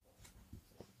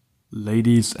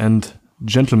Ladies and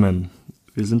Gentlemen,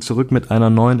 wir sind zurück mit einer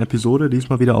neuen Episode,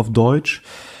 diesmal wieder auf Deutsch,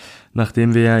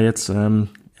 nachdem wir ja jetzt,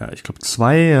 ich glaube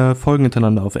 2 Folgen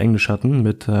hintereinander auf Englisch hatten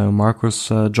mit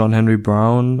Marcus John Henry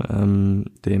Brown,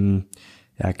 dem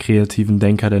kreativen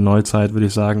Denker der Neuzeit, würde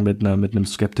ich sagen, mit einem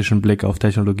skeptischen Blick auf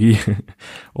Technologie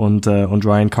und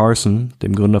Ryan Carson,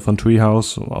 dem Gründer von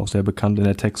Treehouse, auch sehr bekannt in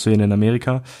der Tech-Szene in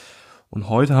Amerika. Und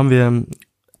heute haben wir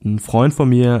einen Freund von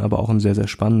mir, aber auch einen sehr, sehr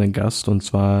spannenden Gast, und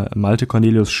zwar Malte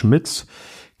Cornelius Schmitz.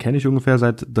 Kenne ich ungefähr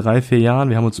seit 3-4 Jahren.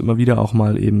 Wir haben uns immer wieder auch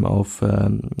mal eben auf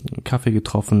Kaffee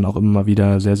getroffen, auch immer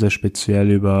wieder sehr, sehr speziell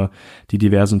über die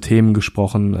diversen Themen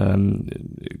gesprochen,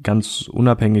 ganz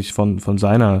unabhängig von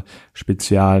seiner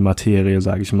Spezialmaterie,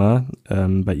 sage ich mal.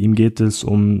 Bei ihm geht es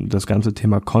um das ganze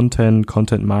Thema Content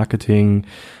Marketing,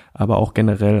 aber auch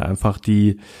generell einfach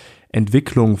die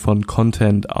Entwicklung von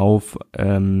Content auf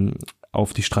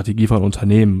die Strategie von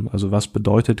Unternehmen. Also was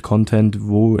bedeutet Content,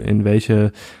 wo, in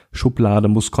welche Schublade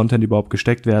muss Content überhaupt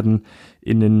gesteckt werden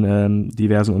in den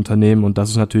diversen Unternehmen, und das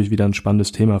ist natürlich wieder ein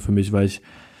spannendes Thema für mich, weil ich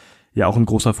ja auch ein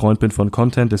großer Freund bin von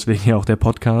Content, deswegen ja auch der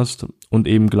Podcast, und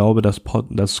eben glaube,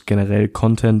 dass generell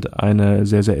Content eine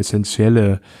sehr, sehr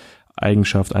essentielle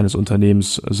Eigenschaft eines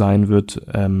Unternehmens sein wird,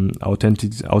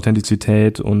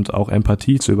 Authentizität und auch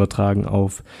Empathie zu übertragen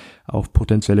auf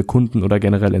potenzielle Kunden oder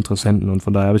generell Interessenten. Und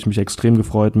von daher habe ich mich extrem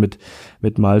gefreut, mit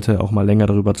Malte auch mal länger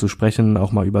darüber zu sprechen,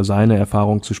 auch mal über seine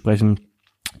Erfahrungen zu sprechen,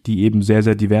 die eben sehr,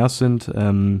 sehr divers sind,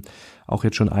 auch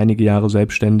jetzt schon einige Jahre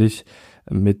selbstständig,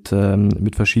 mit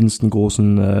verschiedensten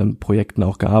großen Projekten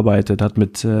auch gearbeitet, hat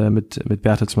mit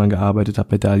Bertelsmann gearbeitet,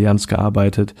 hat mit der Allianz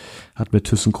gearbeitet, hat mit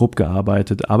ThyssenKrupp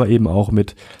gearbeitet, aber eben auch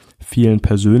mit vielen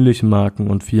persönlichen Marken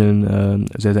und vielen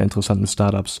sehr, sehr interessanten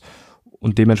Startups.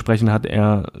 Und dementsprechend hat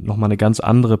er nochmal eine ganz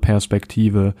andere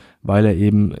Perspektive, weil er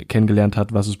eben kennengelernt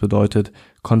hat, was es bedeutet,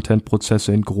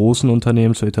 Content-Prozesse in großen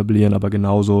Unternehmen zu etablieren, aber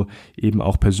genauso eben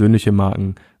auch persönliche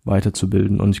Marken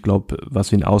weiterzubilden. Und ich glaube,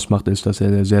 was ihn ausmacht, ist, dass er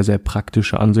eine sehr, sehr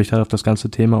praktische Ansicht hat auf das ganze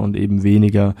Thema und eben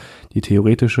weniger die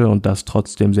theoretische, und das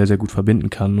trotzdem sehr, sehr gut verbinden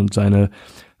kann und sein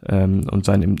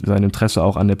Interesse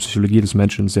auch an der Psychologie des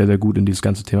Menschen sehr, sehr gut in dieses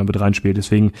ganze Thema mit reinspielt.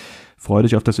 Deswegen freue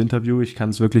dich auf das Interview. Ich kann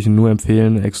es wirklich nur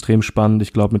empfehlen. Extrem spannend.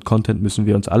 Ich glaube, mit Content müssen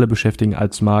wir uns alle beschäftigen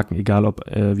als Marken, egal ob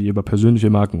wir über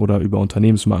persönliche Marken oder über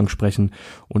Unternehmensmarken sprechen,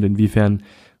 und inwiefern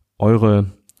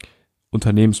eure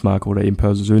Unternehmensmarke oder eben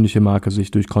persönliche Marke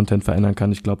sich durch Content verändern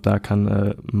kann. Ich glaube, da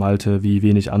kann Malte wie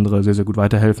wenig andere sehr, sehr gut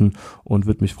weiterhelfen, und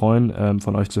würde mich freuen,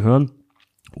 von euch zu hören.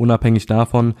 Unabhängig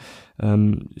davon,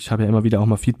 ich habe ja immer wieder auch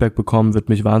mal Feedback bekommen,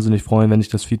 würde mich wahnsinnig freuen, wenn ich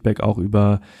das Feedback auch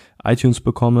über iTunes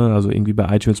bekomme, also irgendwie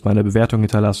bei iTunes meine Bewertung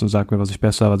hinterlassen und sag mir, was ich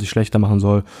besser, was ich schlechter machen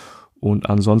soll. Und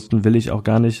ansonsten will ich auch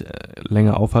gar nicht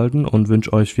länger aufhalten und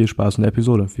wünsche euch viel Spaß in der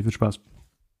Episode. Viel Spaß.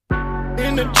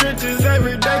 In the trenches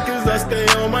every day, 'cause I stay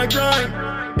on my grind.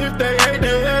 If they hate,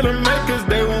 they let them make, 'cause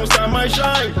they won't stop my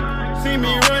shine. See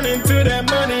me running to that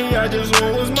money, I just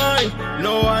want what's mine.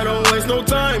 No, I don't waste no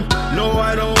time. No,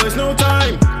 I don't waste no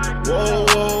time. Whoa,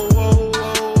 whoa, whoa,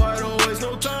 whoa, I don't waste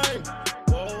no time.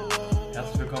 Whoa, whoa.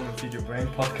 Herzlich willkommen im Feed Your Brain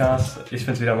Podcast. Ich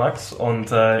bin's wieder, Max,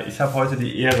 und ich habe heute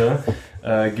die Ehre,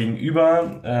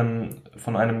 gegenüber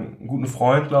von einem guten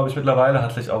Freund, glaube ich mittlerweile,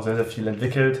 hat sich auch sehr, sehr viel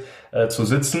entwickelt, zu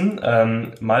sitzen.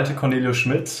 Malte Cornelius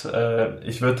Schmitz.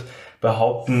 Ich würde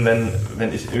behaupten,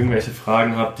 wenn ich irgendwelche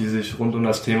Fragen habe, die sich rund um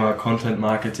das Thema Content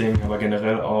Marketing, aber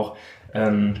generell auch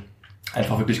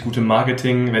einfach wirklich gutem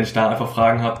Marketing, wenn ich da einfach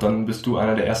Fragen habe, dann bist du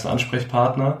einer der ersten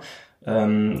Ansprechpartner.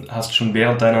 Hast schon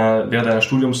während deiner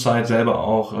Studiumszeit selber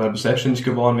auch, bist selbstständig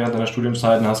geworden während deiner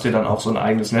Studiumzeit, und hast dir dann auch so ein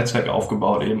eigenes Netzwerk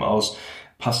aufgebaut, eben aus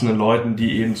passenden Leuten,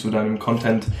 die eben zu deinem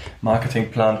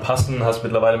Content-Marketing-Plan passen. Hast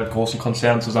mittlerweile mit großen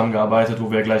Konzernen zusammengearbeitet,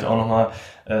 wo wir gleich auch nochmal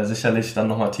sicherlich dann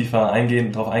nochmal tiefer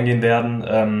drauf eingehen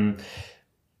werden.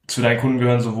 Zu deinen Kunden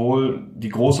gehören sowohl die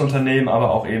großen Unternehmen,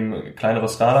 aber auch eben kleinere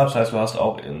Startups. Das heißt, du hast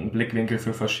auch einen Blickwinkel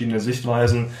für verschiedene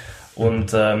Sichtweisen,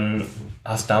 und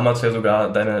hast damals ja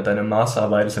sogar deine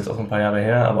Masterarbeit, ist jetzt auch ein paar Jahre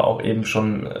her, aber auch eben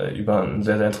schon über ein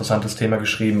sehr, sehr interessantes Thema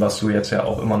geschrieben, was du jetzt ja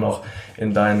auch immer noch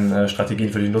in deinen Strategien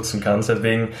für dich nutzen kannst.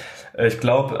 Deswegen, ich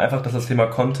glaube einfach, dass das Thema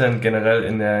Content generell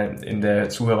in der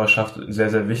Zuhörerschaft sehr,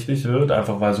 sehr wichtig wird,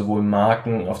 einfach weil sowohl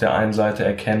Marken auf der einen Seite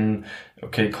erkennen,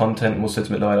 okay, Content muss jetzt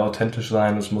mittlerweile authentisch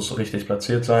sein, es muss richtig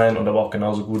platziert sein, und aber auch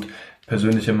genauso gut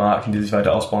persönliche Marken, die sich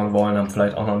weiter ausbauen wollen, haben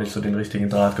vielleicht auch noch nicht so den richtigen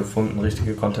Draht gefunden,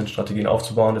 richtige Content-Strategien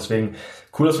aufzubauen. Deswegen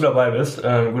Cool, dass du dabei bist.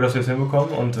 Gut, dass wir es hinbekommen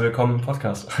und willkommen im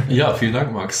Podcast. Ja, vielen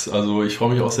Dank, Max. Also ich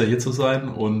freue mich auch sehr, hier zu sein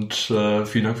und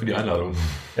vielen Dank für die Einladung.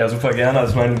 Ja, super gerne.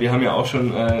 Also ich meine, wir haben ja auch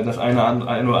schon das ein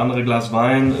oder andere Glas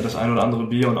Wein, das ein oder andere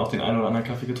Bier und auch den einen oder anderen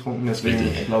Kaffee getrunken. Deswegen,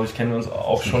 glaube ich, kennen wir uns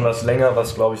auch schon was länger,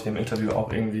 was, glaube ich, dem Interview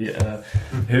auch irgendwie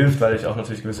hilft, weil ich auch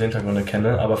natürlich gewisse Hintergründe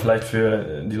kenne. Aber vielleicht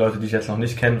für die Leute, die ich jetzt noch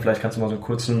nicht kenne, vielleicht kannst du mal so einen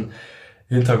kurzen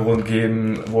Hintergrund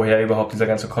geben, woher überhaupt dieser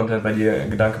ganze Content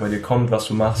Gedanke bei dir kommt, was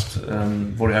du machst,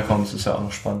 wo du herkommst, ist ja auch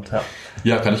noch spannend.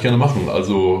 Ja, kann ich gerne machen.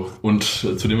 Also, und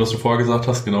zu dem, was du vorher gesagt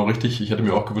hast, genau richtig. Ich hätte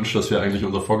mir auch gewünscht, dass wir eigentlich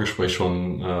unser Vorgespräch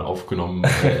schon aufgenommen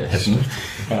hätten.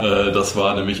 Ja. Das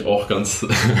war nämlich auch ganz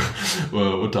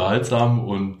unterhaltsam.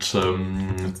 Und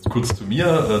kurz zu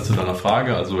mir, zu deiner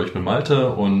Frage. Also ich bin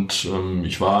Malte und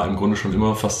ich war im Grunde schon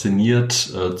immer fasziniert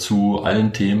zu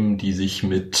allen Themen, die sich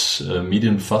mit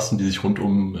Medien befassen, die sich rund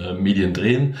um Medien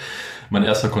drehen. Mein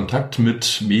erster Kontakt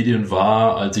mit Medien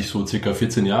war, als ich so circa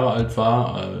 14 Jahre alt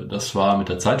war. Das war mit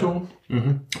der Zeitung.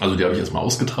 Also die habe ich erstmal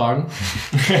ausgetragen.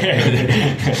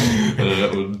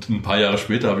 Und ein paar Jahre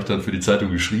später habe ich dann für die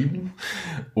Zeitung geschrieben.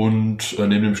 Und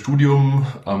neben dem Studium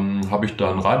habe ich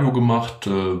dann Radio gemacht,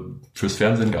 fürs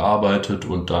Fernsehen gearbeitet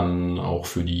und dann auch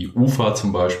für die UFA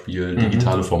zum Beispiel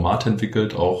digitale Formate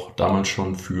entwickelt, auch damals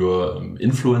schon für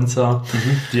Influencer.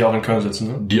 Die auch in Köln sitzen,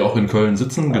 ne? Die auch in Köln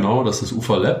sitzen, genau. Das ist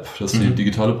UFA Lab, das ist die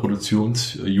digitale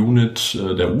Produktionsunit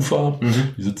der UFA.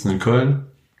 Die sitzen in Köln.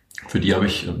 Für die habe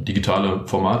ich digitale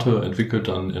Formate entwickelt,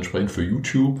 dann entsprechend für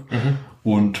YouTube.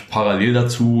 Und parallel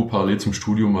zum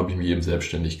Studium, habe ich mich eben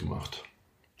selbstständig gemacht.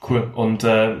 Cool. Und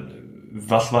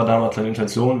was war damals deine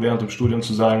Intention, während dem Studium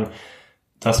zu sagen,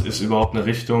 das ist überhaupt eine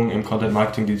Richtung im Content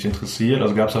Marketing, die dich interessiert?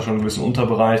 Also gab es da schon einen gewissen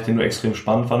Unterbereich, den du extrem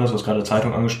spannend fandest? Du hast gerade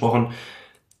Zeitung angesprochen.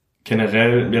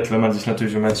 Generell, jetzt, wenn man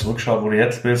jetzt zurückschaut, wo du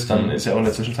jetzt bist, dann ist ja auch in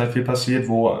der Zwischenzeit viel passiert.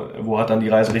 Wo hat dann die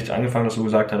Reise richtig angefangen, dass du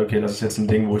gesagt hast, okay, das ist jetzt ein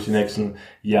Ding, wo ich die nächsten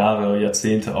Jahre,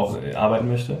 Jahrzehnte auch arbeiten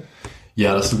möchte?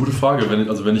 Ja, das ist eine gute Frage.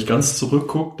 Wenn ich ganz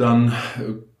zurückgucke, dann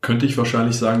könnte ich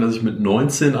wahrscheinlich sagen, dass ich mit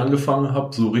 19 angefangen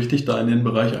habe, so richtig da in den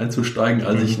Bereich einzusteigen,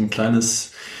 als ich ein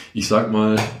kleines, ich sag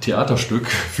mal, Theaterstück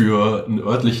für einen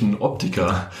örtlichen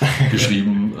Optiker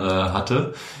geschrieben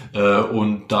hatte.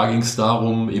 Und da ging es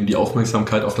darum, eben die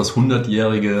Aufmerksamkeit auf das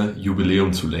 100-jährige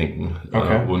Jubiläum zu lenken.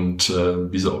 Okay. Und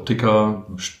dieser Optiker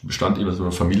bestand eben als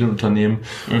ein Familienunternehmen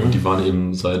und die waren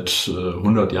eben seit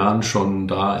 100 Jahren schon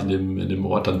da in dem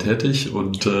Ort dann tätig.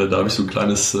 Und da habe ich so ein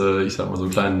kleines, so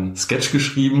einen kleinen Sketch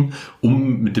geschrieben,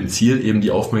 um mit dem Ziel eben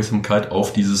die Aufmerksamkeit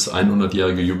auf dieses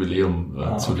 100-jährige Jubiläum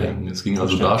zu lenken. Es ging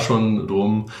also da schon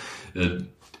darum,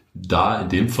 da in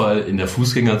dem Fall in der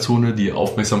Fußgängerzone die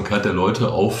Aufmerksamkeit der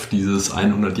Leute auf dieses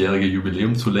 100-jährige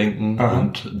Jubiläum zu lenken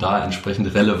und da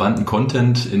entsprechend relevanten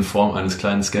Content in Form eines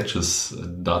kleinen Sketches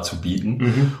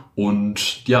darzubieten.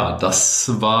 Und ja,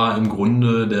 das war im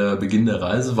Grunde der Beginn der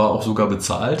Reise, war auch sogar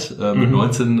bezahlt. Mit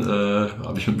 19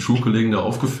 habe ich mit einem Schulkollegen da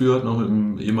aufgeführt, noch mit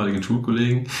einem ehemaligen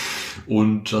Schulkollegen.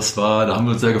 Und da haben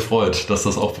wir uns sehr gefreut, dass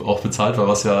das auch bezahlt war,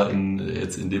 was ja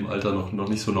jetzt in dem Alter noch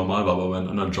nicht so normal war, aber bei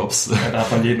anderen Jobs. Ja, da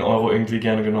hat man jeden Euro irgendwie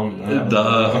gerne genommen. Ne?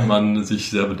 Da hat man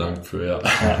sich sehr bedankt für, ja.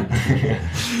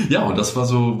 Ja, und das war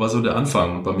so der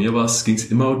Anfang. Bei mir ging es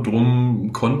immer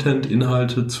darum,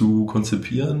 Content-Inhalte zu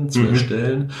konzipieren, zu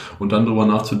erstellen und dann darüber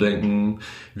nachzudenken,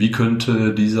 wie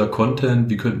könnte dieser Content,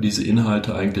 wie könnten diese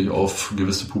Inhalte eigentlich auf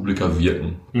gewisse Publika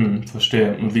wirken.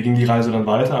 Verstehe. Und wie ging die Reise dann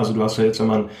weiter? Also du hast ja jetzt,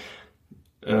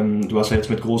 du hast ja jetzt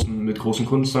mit großen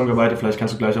Kunden zusammengearbeitet, vielleicht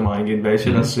kannst du gleich einmal eingehen,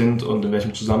 welche das sind und in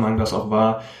welchem Zusammenhang das auch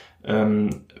war.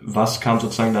 Was kam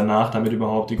sozusagen danach, damit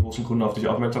überhaupt die großen Kunden auf dich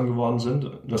aufmerksam geworden sind?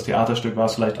 Das Theaterstück war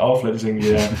es vielleicht auch, vielleicht ist irgendwie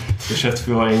der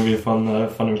Geschäftsführer irgendwie von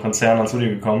einem Konzern an zu dir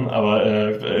gekommen, aber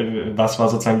was war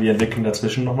sozusagen die Entwicklung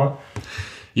dazwischen nochmal?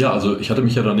 Ja, also ich hatte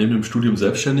mich ja dann neben dem Studium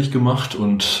selbstständig gemacht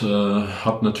und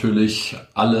habe natürlich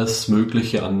alles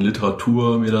Mögliche an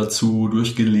Literatur mir dazu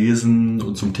durchgelesen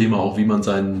und zum Thema auch, wie man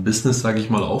sein Business, sage ich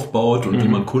mal, aufbaut und wie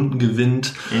man Kunden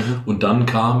gewinnt. Und dann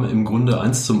kam im Grunde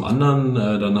eins zum anderen.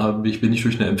 Dann bin ich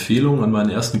durch eine Empfehlung an meinen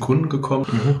ersten Kunden gekommen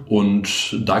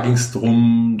und da ging es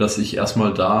darum, dass ich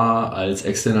erstmal da als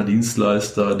externer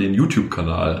Dienstleister den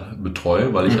YouTube-Kanal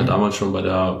betreue, weil ich ja damals schon bei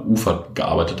der UFA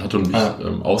gearbeitet hatte und mich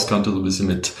auskannte so ein bisschen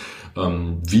mit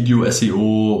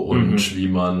Video-SEO und wie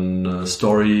man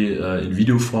Story in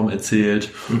Videoform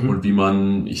erzählt und wie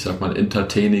man, ich sag mal,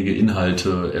 entertainige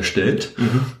Inhalte erstellt.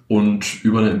 Und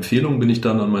über eine Empfehlung bin ich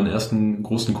dann an meinen ersten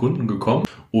großen Kunden gekommen.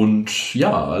 Und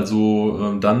ja,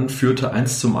 also dann führte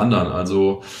eins zum anderen.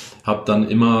 Also habe dann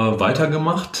immer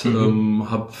weitergemacht,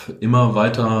 habe immer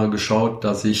weiter geschaut,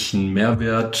 dass ich einen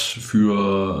Mehrwert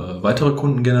für weitere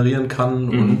Kunden generieren kann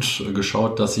und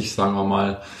geschaut, dass ich, sagen wir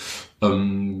mal,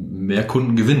 mehr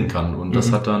Kunden gewinnen kann. Und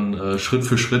das hat dann Schritt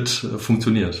für Schritt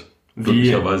funktioniert.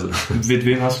 Glücklicherweise. Mit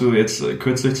wem hast du jetzt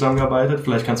kürzlich zusammengearbeitet?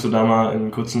 Vielleicht kannst du da mal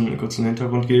einen kurzen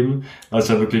Hintergrund geben, weil es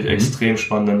ja wirklich extrem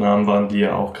spannende Namen waren, die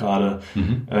ja auch gerade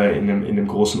in dem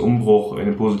großen Umbruch, in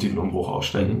dem positiven Umbruch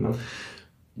ausstellen. Ne?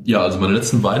 Ja, also meine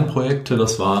letzten beiden Projekte,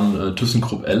 das waren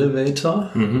ThyssenKrupp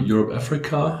Elevator, Europe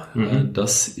Africa.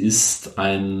 Das ist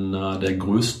einer der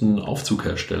größten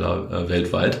Aufzughersteller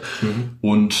weltweit.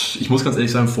 Und ich muss ganz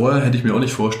ehrlich sagen, vorher hätte ich mir auch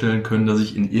nicht vorstellen können, dass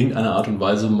ich in irgendeiner Art und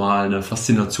Weise mal eine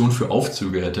Faszination für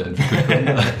Aufzüge hätte entwickeln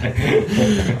können.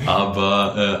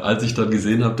 Aber als ich dann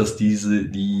gesehen habe, dass die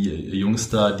Jungs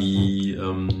da die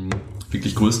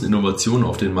wirklich größten Innovationen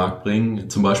auf den Markt bringen,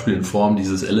 zum Beispiel in Form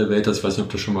dieses Elevators, ich weiß nicht, ob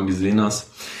du das schon mal gesehen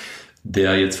hast,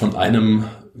 der jetzt von einem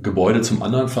Gebäude zum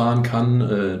anderen fahren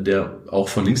kann, der auch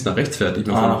von links nach rechts fährt, nicht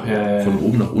mehr von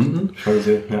oben nach unten. Schon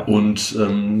gesehen, ja. Und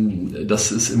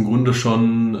das ist im Grunde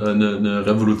schon eine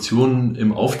Revolution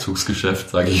im Aufzugsgeschäft,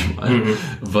 sage ich mal,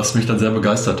 was mich dann sehr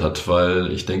begeistert hat,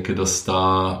 weil ich denke, dass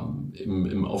da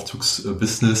im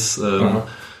Aufzugsbusiness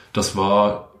das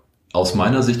war aus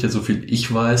meiner Sicht jetzt, so viel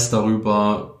ich weiß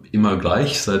darüber, immer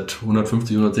gleich seit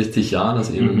 150, 160 Jahren, dass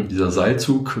eben dieser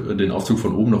Seilzug den Aufzug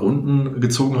von oben nach unten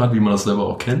gezogen hat, wie man das selber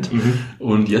auch kennt.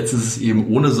 Und jetzt ist es eben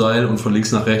ohne Seil und von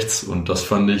links nach rechts. Und das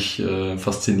fand ich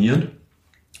faszinierend.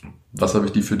 Was habe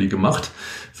ich für die gemacht?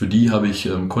 Für die habe ich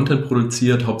Content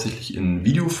produziert, hauptsächlich in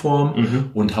Videoform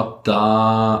und habe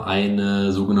da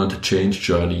eine sogenannte Change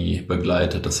Journey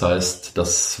begleitet. Das heißt,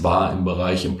 das war im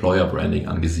Bereich Employer Branding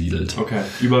angesiedelt. Okay.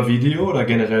 Über Video oder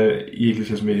generell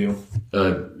jegliches Medium?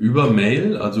 Über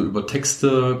Mail, also über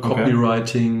Texte,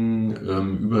 Copywriting,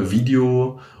 über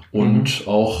Video. Und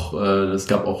auch, es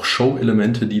gab auch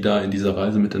Show-Elemente, die da in dieser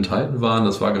Reise mit enthalten waren.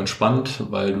 Das war ganz spannend,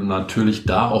 weil du natürlich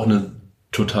da auch eine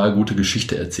total gute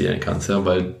Geschichte erzählen kannst, ja,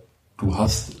 weil du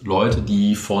hast Leute,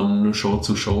 die von Show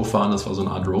zu Show fahren, das war so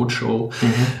eine Art Roadshow,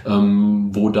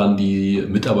 wo dann die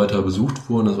Mitarbeiter besucht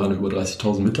wurden, das waren über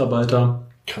 30.000 Mitarbeiter,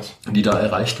 krass, die da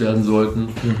erreicht werden sollten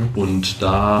und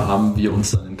da haben wir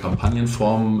uns dann in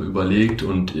Kampagnenform überlegt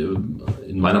und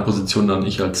in meiner Position dann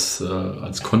ich als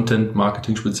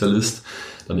Content-Marketing-Spezialist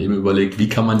dann eben überlegt, wie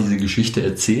kann man diese Geschichte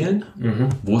erzählen?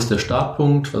 Wo ist der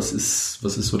Startpunkt? Was ist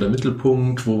so der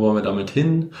Mittelpunkt? Wo wollen wir damit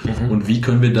hin? Und wie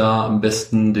können wir da am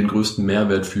besten den größten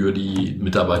Mehrwert für die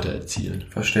Mitarbeiter erzielen?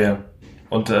 Verstehe.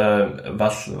 Und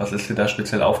was ist dir da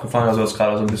speziell aufgefallen? Also du hast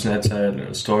gerade so ein bisschen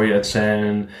erzählt, Story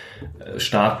erzählen,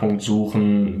 Startpunkt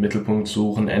suchen, Mittelpunkt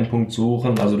suchen, Endpunkt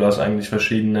suchen. Also du hast eigentlich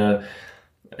verschiedene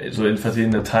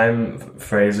Time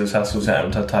Phrases hast du es ja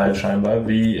unterteilt scheinbar.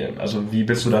 Wie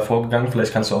bist du da vorgegangen?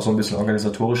 Vielleicht kannst du auch so ein bisschen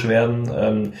organisatorisch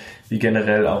werden, wie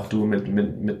generell auch du mit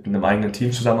einem eigenen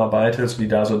Team zusammenarbeitest, wie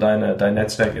da so dein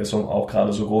Netzwerk ist, um auch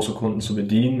gerade so große Kunden zu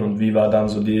bedienen und wie war dann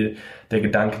so der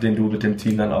Gedanke, den du mit dem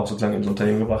Team dann auch sozusagen ins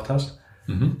Unternehmen gebracht hast?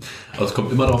 Also es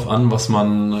kommt immer darauf an, was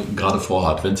man gerade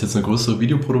vorhat. Wenn es jetzt eine größere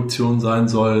Videoproduktion sein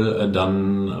soll,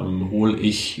 dann hole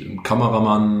ich einen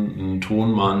Kameramann, einen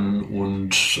Tonmann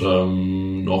und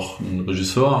noch einen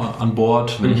Regisseur an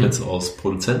Bord, wenn ich jetzt aus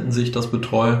Produzentensicht das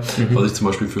betreue. Was ich zum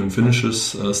Beispiel für ein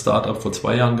finnisches Startup vor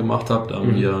 2 Jahren gemacht habe, da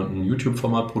haben wir ein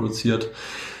YouTube-Format produziert.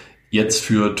 Jetzt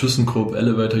für ThyssenKrupp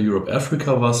Elevator Europe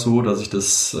Africa war es so, dass ich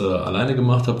das alleine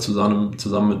gemacht habe, zusammen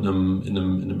mit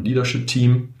einem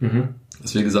Leadership-Team.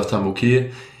 Dass wir gesagt haben,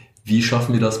 okay, wie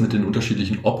schaffen wir das mit den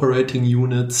unterschiedlichen Operating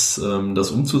Units,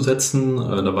 das umzusetzen?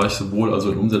 Da war ich sowohl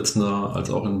also in umsetzender als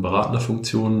auch in beratender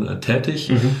Funktion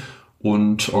tätig.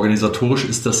 Und organisatorisch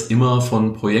ist das immer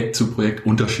von Projekt zu Projekt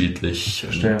unterschiedlich.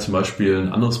 Zum Beispiel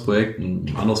ein anderes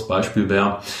Beispiel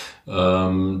wäre,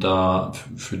 da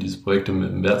für dieses Projekt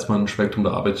im Bertelsmann-Spektrum,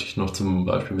 da arbeite ich noch zum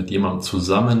Beispiel mit jemandem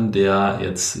zusammen, der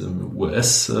jetzt im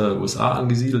USA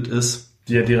angesiedelt ist.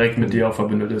 Die ja direkt mit dir auch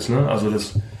verbündet ist, ne? Also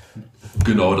das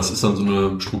Genau, das ist dann so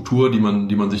eine Struktur, die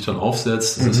man sich dann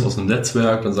aufsetzt. Das ist aus einem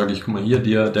Netzwerk. Dann sage ich, guck mal hier,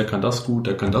 der kann das gut,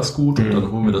 der kann das gut. Und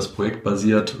dann holen wir das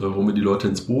projektbasiert, holen wir die Leute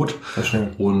ins Boot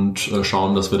und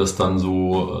schauen, dass wir das dann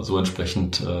so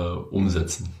entsprechend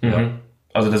umsetzen. Ja.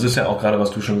 Also das ist ja auch gerade,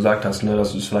 was du schon gesagt hast, ne?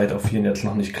 Das ist vielleicht auch vielen jetzt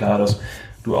noch nicht klar, dass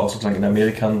du auch sozusagen in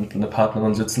Amerika eine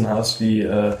Partnerin sitzen hast, die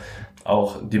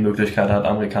auch die Möglichkeit hat,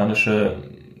 amerikanische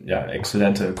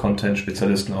exzellente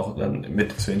Content-Spezialisten auch dann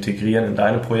mit zu integrieren in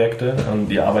deine Projekte.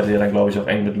 Und ihr arbeitet ja dann, glaube ich, auch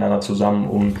eng miteinander zusammen,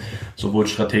 um sowohl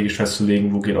strategisch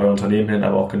festzulegen, wo geht euer Unternehmen hin,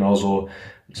 aber auch genauso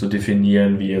zu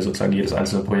definieren, wie ihr sozusagen jedes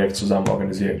einzelne Projekt zusammen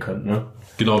organisieren könnt, ne?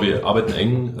 Genau, wir arbeiten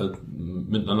eng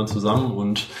miteinander zusammen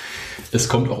und Es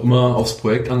kommt auch immer aufs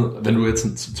Projekt an. Wenn du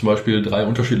jetzt zum Beispiel 3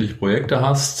 unterschiedliche Projekte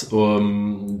hast,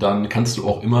 dann kannst du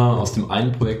auch immer aus dem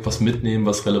einen Projekt was mitnehmen,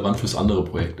 was relevant fürs andere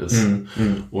Projekt ist.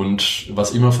 Und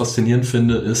was ich immer faszinierend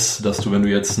finde, ist, dass du, wenn du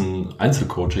jetzt ein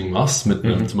Einzelcoaching machst mit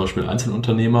einem, zum Beispiel einem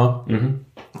Einzelunternehmer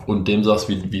und dem sagst,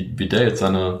 wie der jetzt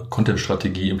seine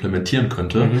Content-Strategie implementieren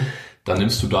könnte, dann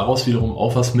nimmst du daraus wiederum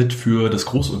auch was mit für das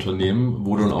Großunternehmen,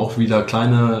 wo du dann auch wieder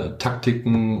kleine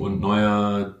Taktiken und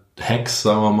neue Hacks,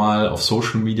 sagen wir mal, auf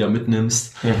Social Media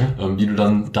mitnimmst, die du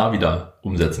dann da wieder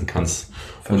umsetzen kannst.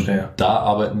 Verstehe. Und da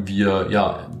arbeiten wir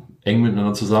eng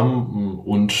miteinander zusammen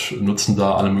und nutzen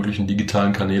da alle möglichen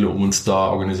digitalen Kanäle, um uns da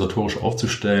organisatorisch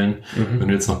aufzustellen. Wenn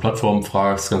du jetzt nach Plattformen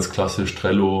fragst, ganz klassisch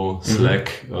Trello,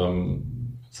 Slack,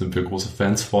 sind wir große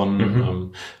Fans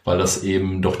von, weil das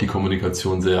eben doch die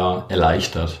Kommunikation sehr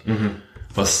erleichtert.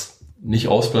 Was nicht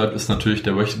ausbleibt, ist natürlich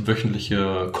der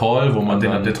wöchentliche Call, wo man den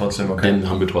dann... habt ihr trotzdem, okay. Den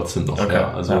haben wir trotzdem noch, okay.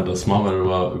 ja. Also das machen wir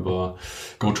über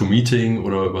GoToMeeting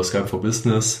oder über Skype for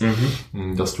Business,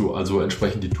 dass du also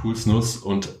entsprechend die Tools nutzt.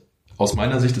 Und aus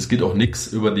meiner Sicht, es geht auch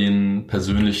nichts über den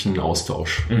persönlichen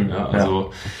Austausch.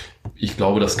 Ich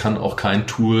glaube, das kann auch kein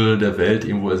Tool der Welt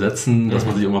irgendwo ersetzen, dass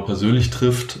man sich immer persönlich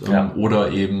trifft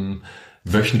oder eben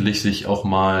wöchentlich sich auch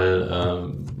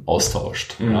mal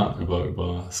austauscht,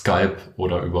 über Skype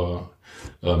oder über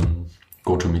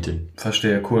GoToMeeting.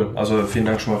 Verstehe, cool. Also vielen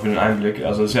Dank schon mal für den Einblick.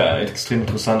 Also es ist ja extrem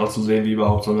interessant auch zu sehen, wie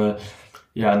überhaupt so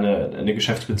eine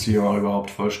Geschäftsbeziehung auch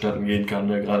überhaupt vonstatten gehen kann.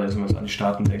 Ne? Gerade wenn man jetzt an die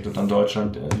Staaten denkt und an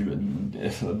Deutschland.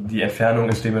 Die Entfernung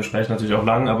ist dementsprechend natürlich auch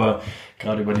lang, aber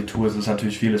gerade über die Tours ist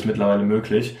natürlich vieles mittlerweile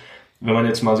möglich. Wenn man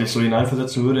jetzt mal sich so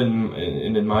hineinversetzen würde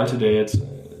in den Malte, der jetzt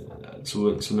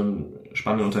zu einem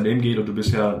spannenden Unternehmen geht und du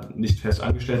bist ja nicht fest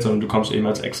angestellt, sondern du kommst eben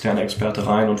als externer Experte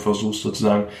rein und versuchst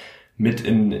sozusagen mit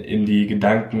in die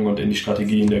Gedanken und in die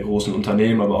Strategien der großen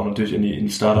Unternehmen, aber auch natürlich in die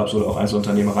Startups oder auch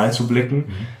Einzelunternehmen reinzublicken.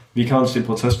 Wie kann man sich den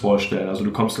Prozess vorstellen? Also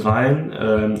du kommst rein,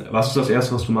 was ist das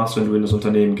Erste, was du machst, wenn du in das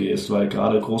Unternehmen gehst? Weil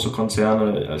gerade große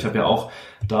Konzerne, ich habe ja auch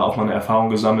da auch mal eine Erfahrung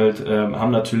gesammelt,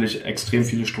 haben natürlich extrem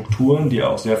viele Strukturen, die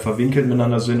auch sehr verwinkelt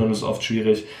miteinander sind, und es ist oft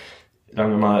schwierig,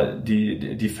 sagen wir mal,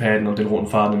 die Fäden und den roten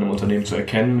Faden in einem Unternehmen zu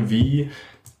erkennen.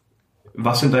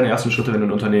 Was sind deine ersten Schritte, wenn du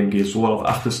in ein Unternehmen gehst? Worauf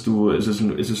achtest du? Ist es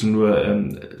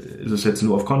jetzt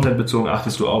nur auf Content bezogen?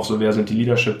 Achtest du auf, wer sind die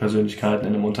Leadership-Persönlichkeiten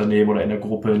in einem Unternehmen oder in der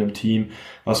Gruppe, in einem Team?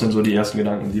 Was sind so die ersten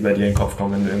Gedanken, die bei dir in den Kopf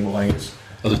kommen, wenn du irgendwo reingehst?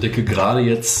 Also ich denke, gerade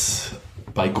jetzt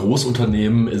bei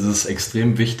Großunternehmen ist es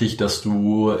extrem wichtig, dass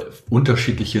du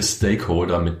unterschiedliche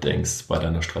Stakeholder mitdenkst bei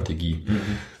deiner Strategie.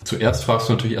 Zuerst fragst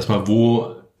du natürlich erstmal,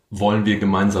 wo wollen wir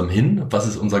gemeinsam hin? Was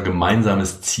ist unser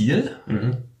gemeinsames Ziel?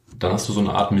 Dann hast du so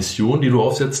eine Art Mission, die du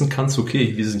aufsetzen kannst.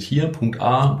 Okay, wir sind hier, Punkt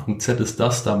A, Punkt Z ist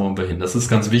das, da wollen wir hin. Das ist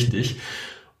ganz wichtig.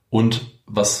 Und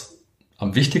was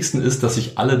am wichtigsten ist, dass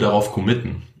sich alle darauf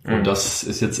committen. Und das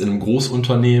ist jetzt in einem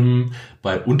Großunternehmen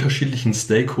bei unterschiedlichen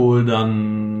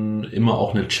Stakeholdern immer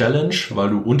auch eine Challenge,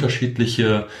 weil du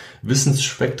unterschiedliche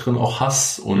Wissensspektren auch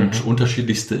hast und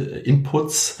unterschiedlichste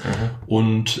Inputs.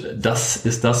 Und das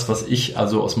ist das, was ich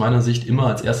also aus meiner Sicht immer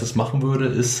als erstes machen würde,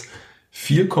 ist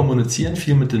viel kommunizieren,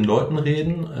 viel mit den Leuten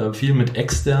reden, viel mit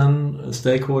externen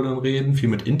Stakeholdern reden, viel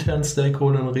mit internen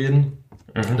Stakeholdern reden.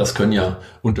 Das können ja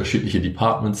unterschiedliche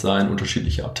Departments sein,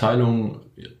 unterschiedliche Abteilungen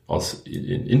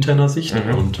in interner Sicht,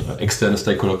 und externe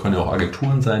Stakeholder können ja auch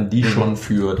Agenturen sein, die schon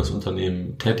für das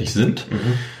Unternehmen tätig sind.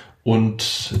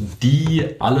 Und die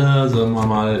alle, sagen wir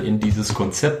mal, in dieses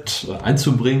Konzept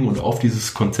einzubringen und auf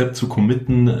dieses Konzept zu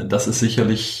committen, das ist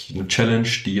sicherlich eine Challenge,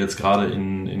 die jetzt gerade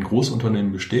in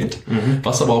Großunternehmen besteht.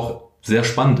 Was aber auch sehr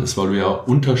spannend ist, weil du ja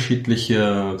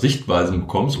unterschiedliche Sichtweisen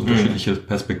bekommst, unterschiedliche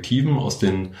Perspektiven aus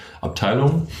den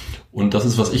Abteilungen. Und das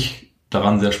ist, was ich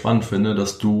daran sehr spannend finde,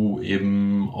 dass du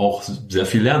eben auch sehr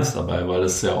viel lernst dabei, weil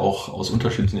es ja auch aus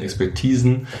unterschiedlichen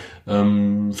Expertisen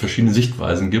verschiedene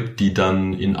Sichtweisen gibt, die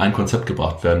dann in ein Konzept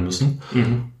gebracht werden müssen.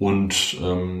 Und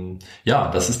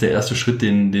das ist der erste Schritt,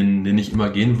 den ich immer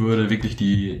gehen würde, wirklich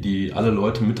die alle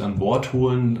Leute mit an Bord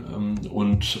holen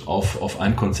und auf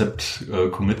ein Konzept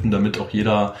committen, damit auch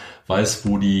jeder weiß,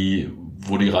 wo die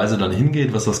Reise dann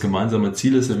hingeht, was das gemeinsame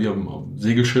Ziel ist, ja, wie auf dem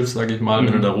Segelschiff, sage ich mal.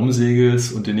 Wenn du da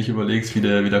rumsegelst und dir nicht überlegst, wie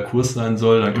der Kurs sein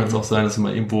soll, dann kann es auch sein, dass du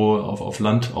mal irgendwo auf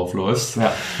Land aufläufst.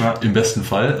 Im besten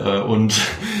Fall. Und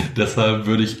deshalb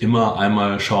würde ich immer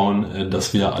einmal schauen,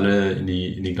 dass wir alle in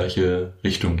die gleiche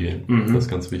Richtung gehen. Das ist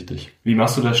ganz wichtig. Wie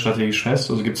machst du das strategisch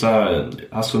fest? Also gibt's da,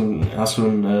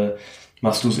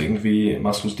 machst du es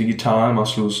digital,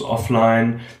 machst du es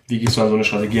offline? Wie gehst du an so eine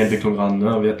Strategieentwicklung ran?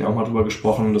 Ne? Wir hatten ja auch mal drüber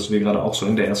gesprochen, dass wir gerade auch so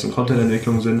in der ersten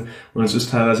Content-Entwicklung sind, und es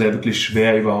ist teilweise ja wirklich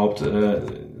schwer, überhaupt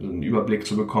einen Überblick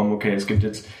zu bekommen. Okay, es gibt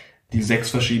jetzt die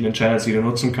 6 verschiedenen Channels, die du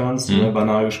nutzen kannst,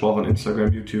 banal gesprochen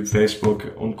Instagram, YouTube,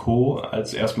 Facebook und Co.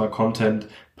 als erstmal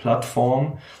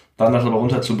Content-Plattform. Dann das aber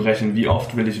runterzubrechen, wie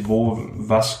oft will ich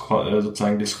was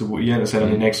sozusagen distribuieren, ist ja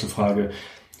dann die nächste Frage.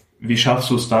 Wie schaffst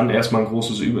du es dann, erstmal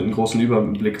einen großen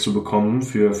Überblick zu bekommen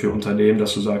für Unternehmen,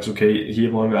 dass du sagst, okay,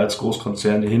 hier wollen wir als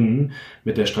Großkonzerne hin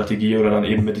mit der Strategie oder dann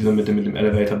eben mit dem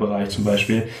Elevator-Bereich zum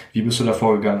Beispiel. Wie bist du da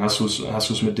vorgegangen? Hast du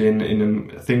es mit denen in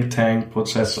einem Think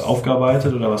Tank-Prozess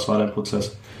aufgearbeitet oder was war dein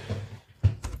Prozess?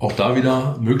 Auch da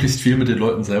wieder möglichst viel mit den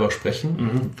Leuten selber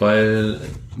sprechen, weil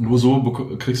nur so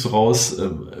kriegst du raus,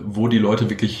 wo die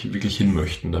Leute wirklich hin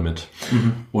möchten damit.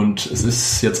 Und es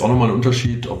ist jetzt auch nochmal ein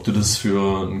Unterschied, ob du das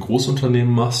für ein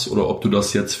Großunternehmen machst oder ob du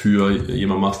das jetzt für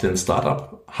jemanden machst, der ein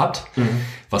Startup hat.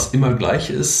 Was immer gleich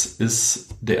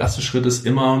ist, der erste Schritt ist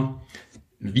immer,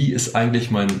 wie ist eigentlich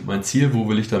mein Ziel, wo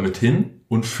will ich damit hin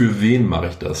und für wen mache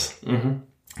ich das?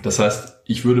 Das heißt,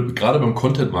 ich würde gerade beim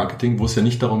Content Marketing, wo es ja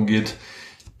nicht darum geht,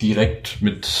 direkt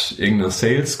mit irgendeiner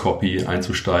Sales Copy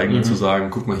einzusteigen und zu sagen,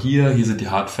 guck mal hier sind die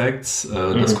Hard Facts,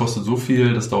 das kostet so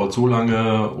viel, das dauert so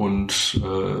lange und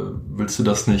willst du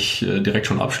das nicht direkt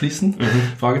schon abschließen?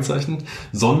 Fragezeichen.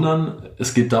 Sondern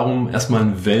es geht darum, erstmal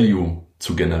ein Value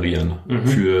zu generieren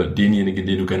für denjenigen,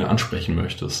 den du gerne ansprechen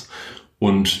möchtest.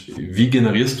 Und wie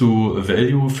generierst du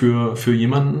Value für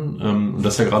jemanden? Und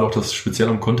das ist ja gerade auch das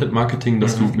Spezielle am Content Marketing,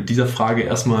 dass du mit dieser Frage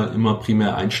erstmal immer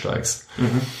primär einsteigst.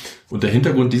 Und der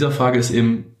Hintergrund dieser Frage ist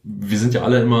eben, wir sind ja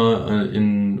alle immer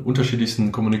in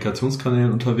unterschiedlichsten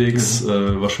Kommunikationskanälen unterwegs.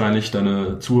 Wahrscheinlich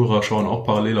deine Zuhörer schauen auch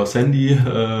parallel aufs Handy.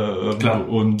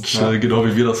 Genau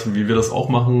wie wir das auch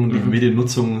machen. Die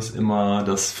Mediennutzung ist immer,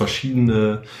 dass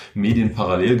verschiedene Medien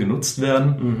parallel genutzt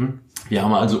werden. Wir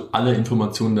haben also alle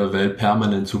Informationen der Welt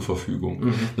permanent zur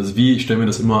Verfügung. Das ist ich stelle mir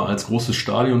das immer als großes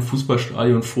Stadion,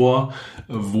 Fußballstadion vor,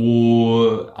 wo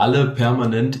alle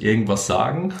permanent irgendwas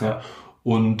sagen.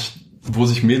 Und wo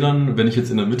sich mir dann, wenn ich jetzt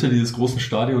in der Mitte dieses großen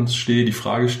Stadions stehe, die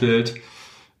Frage stellt,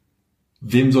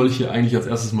 wem soll ich hier eigentlich als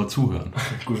erstes mal zuhören?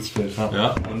 Gutes Bild,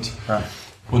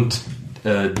 Und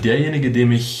derjenige,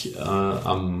 dem ich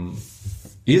am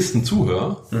ehesten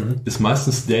zuhöre, ist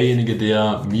meistens derjenige,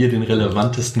 der mir den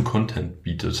relevantesten Content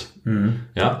bietet.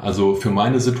 Ja, also für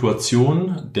meine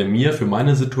Situation, der mir für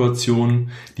meine Situation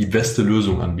die beste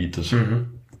Lösung anbietet.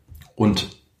 Und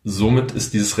somit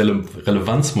ist dieses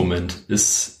Relevanzmoment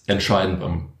ist entscheidend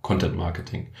beim Content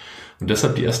Marketing. Und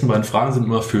deshalb die ersten beiden Fragen sind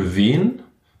immer, für wen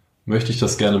möchte ich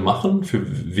das gerne machen? Für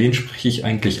wen spreche ich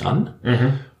eigentlich an?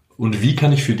 Und wie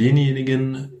kann ich für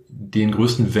denjenigen den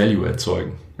größten Value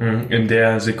erzeugen? In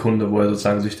der Sekunde, wo er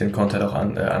sozusagen sich den Content auch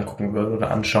angucken würde oder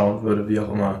anschauen würde, wie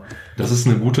auch immer. Das ist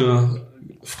eine gute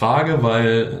Frage,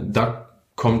 weil da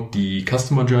kommt die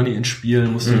Customer Journey ins Spiel,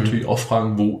 musst du natürlich auch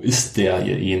fragen, wo ist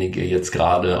derjenige jetzt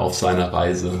gerade auf seiner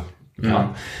Reise?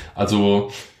 Ja,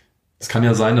 also es kann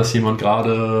ja sein, dass jemand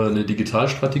gerade eine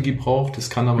Digitalstrategie braucht.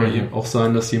 Es kann aber auch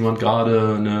sein, dass jemand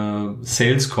gerade eine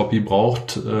Sales Copy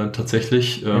braucht,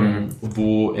 tatsächlich,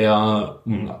 wo er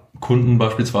einen Kunden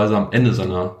beispielsweise am Ende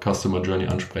seiner Customer Journey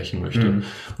ansprechen möchte.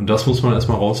 Und das muss man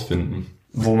erstmal rausfinden.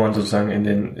 Wo man sozusagen in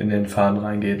den Faden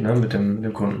reingeht, ne, mit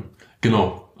dem Kunden.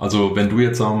 Genau. Also wenn du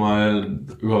jetzt, sagen wir mal,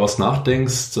 über was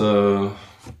nachdenkst,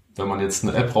 wenn man jetzt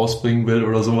eine App rausbringen will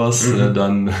oder sowas,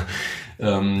 dann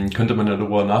könnte man ja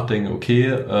darüber nachdenken,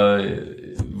 okay,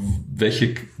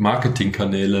 welche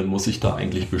Marketingkanäle muss ich da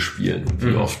eigentlich bespielen und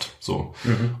wie oft so.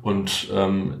 Und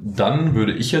dann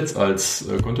würde ich jetzt als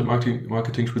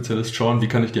Content-Marketing-Spezialist schauen, wie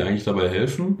kann ich dir eigentlich dabei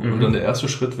helfen? Und dann der erste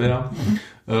Schritt wäre,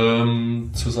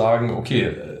 zu sagen,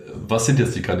 okay, was sind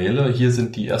jetzt die Kanäle? Hier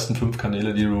sind die ersten 5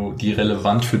 Kanäle, die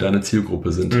relevant für deine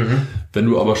Zielgruppe sind. Wenn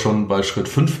du aber schon bei Schritt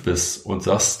 5 bist und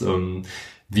sagst,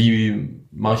 wie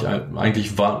mache ich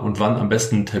eigentlich wann am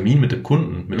besten einen Termin mit dem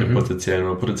Kunden, mit dem potenziellen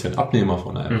Abnehmer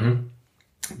von einem,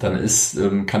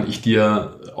 dann kann ich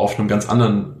dir auf einem ganz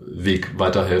anderen Weg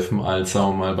weiterhelfen als,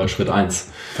 sagen wir mal, bei Schritt 1.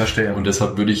 Verstehe. Und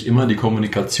deshalb würde ich immer die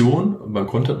Kommunikation beim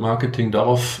Content Marketing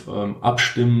darauf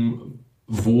abstimmen,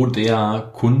 wo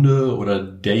der Kunde oder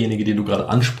derjenige, den du gerade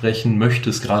ansprechen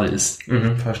möchtest, gerade ist.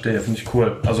 Verstehe, finde ich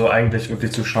cool. Also eigentlich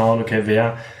wirklich zu schauen, okay,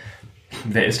 wer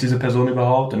ist diese Person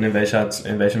überhaupt und in welcher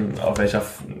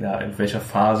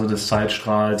Phase des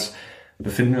Zeitstrahls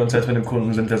befinden wir uns jetzt mit dem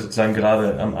Kunden? Sind wir sozusagen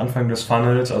gerade am Anfang des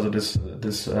Funnels, also des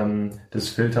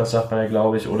Filters, sagt man ja,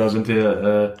 glaube ich, oder sind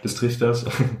wir des Trichters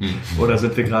oder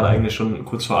sind wir gerade eigentlich schon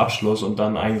kurz vor Abschluss und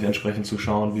dann eigentlich entsprechend zu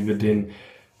schauen, wie wir den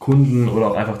Kunden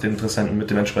oder auch einfach den Interessenten mit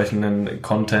dem entsprechenden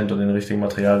Content und den richtigen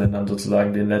Materialien dann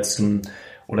sozusagen den letzten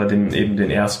oder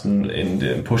den ersten in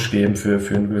den Push geben für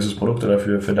ein gewisses Produkt oder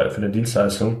für eine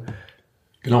Dienstleistung.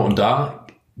 Genau, und da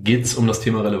geht es um das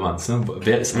Thema Relevanz. Ne?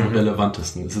 Wer ist am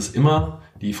relevantesten?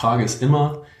 Die Frage ist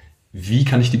immer, wie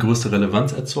kann ich die größte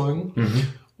Relevanz erzeugen?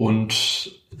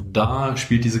 Und da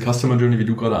spielt diese Customer Journey, wie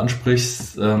du gerade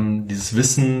ansprichst, dieses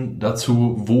Wissen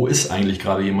dazu, wo ist eigentlich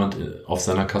gerade jemand auf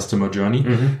seiner Customer Journey,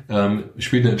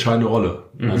 spielt eine entscheidende Rolle.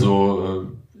 Also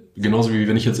genauso wie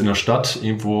wenn ich jetzt in der Stadt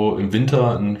irgendwo im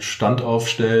Winter einen Stand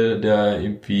aufstelle, der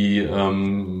irgendwie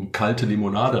kalte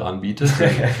Limonade anbietet.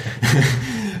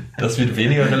 Das wird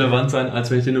weniger relevant sein,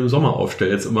 als wenn ich den im Sommer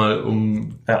aufstelle. Jetzt mal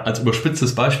als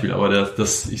überspitztes Beispiel, aber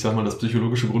das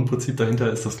psychologische Grundprinzip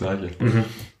dahinter ist das gleiche.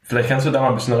 Vielleicht kannst du da mal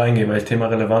ein bisschen reingehen, weil das Thema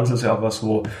Relevanz ist ja auch was,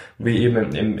 wo wir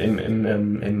eben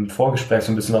im Vorgespräch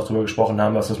so ein bisschen auch drüber gesprochen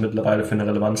haben, was das mittlerweile für eine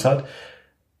Relevanz hat.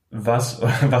 Was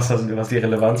die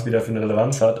Relevanz wieder für eine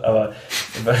Relevanz hat, aber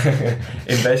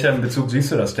in welchem Bezug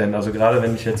siehst du das denn? Also gerade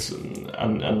wenn ich jetzt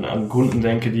an Kunden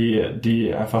denke,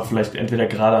 die einfach vielleicht entweder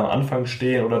gerade am Anfang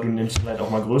stehen oder du nimmst vielleicht auch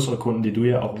mal größere Kunden, die du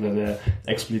ja auch sehr, sehr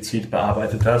explizit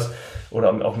bearbeitet hast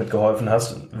oder auch mitgeholfen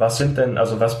hast. Was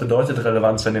bedeutet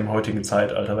Relevanz denn im heutigen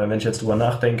Zeitalter? Weil wenn ich jetzt drüber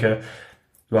nachdenke,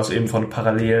 du hast eben von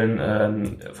parallelen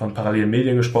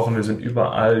Medien gesprochen. Wir sind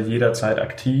überall jederzeit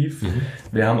aktiv.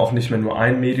 Wir haben auch nicht mehr nur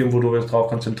ein Medium, wo wir uns drauf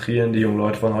konzentrieren. Die jungen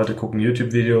Leute von heute gucken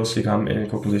YouTube-Videos,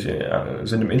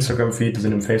 sind im Instagram-Feed,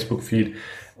 sind im Facebook-Feed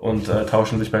und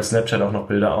tauschen sich bei Snapchat auch noch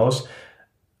Bilder aus.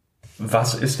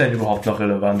 Was ist denn überhaupt noch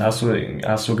relevant? Hast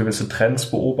du gewisse Trends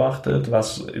beobachtet,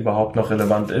 was überhaupt noch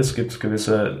relevant ist? Gibt es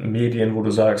gewisse Medien, wo du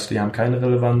sagst, die haben keine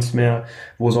Relevanz mehr?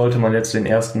 Wo sollte man jetzt den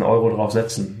ersten Euro drauf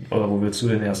setzen? Oder wo willst du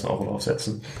den ersten Euro drauf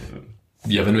setzen?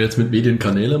 Ja, wenn du jetzt mit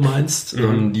Medienkanäle meinst,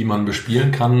 die man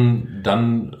bespielen kann,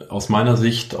 dann aus meiner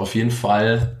Sicht auf jeden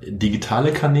Fall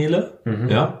digitale Kanäle,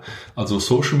 also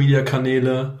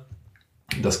Social-Media-Kanäle.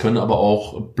 Das können aber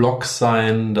auch Blogs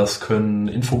sein, das können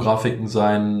Infografiken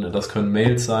sein, das können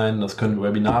Mails sein, das können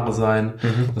Webinare sein,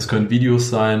 das können Videos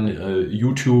sein,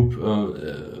 YouTube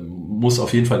muss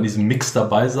auf jeden Fall in diesem Mix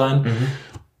dabei sein,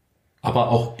 aber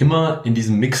auch immer in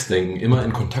diesem Mix denken, immer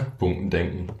in Kontaktpunkten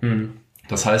denken.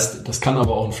 Das heißt, das kann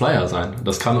aber auch ein Flyer sein,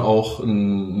 das kann auch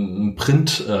ein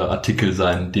Printartikel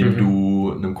sein, den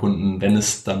du einem Kunden, wenn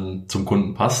es dann zum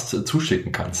Kunden passt,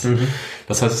 zuschicken kannst.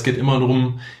 Das heißt, es geht immer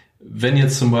darum, wenn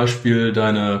jetzt zum Beispiel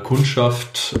deine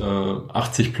Kundschaft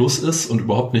 80 plus ist und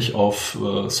überhaupt nicht auf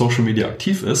Social Media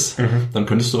aktiv ist, dann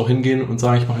könntest du auch hingehen und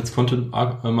sagen, ich mache jetzt Content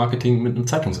Marketing mit einem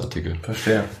Zeitungsartikel.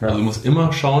 Verstehe. Ja. Also du musst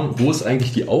immer schauen, wo ist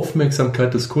eigentlich die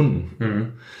Aufmerksamkeit des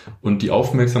Kunden. Und die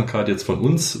Aufmerksamkeit jetzt von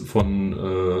uns, von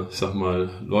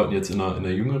Leuten jetzt in einer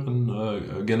jüngeren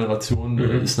Generation,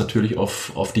 ist natürlich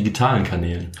auf digitalen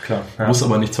Kanälen. Klar, ja. Muss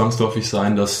aber nicht zwangsläufig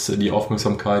sein, dass die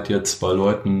Aufmerksamkeit jetzt bei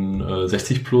Leuten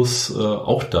 60 plus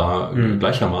auch da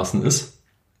gleichermaßen ist.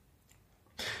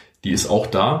 Die ist auch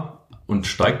da und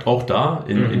steigt auch da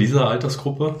in dieser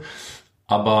Altersgruppe.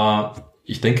 Aber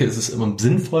ich denke, es ist immer am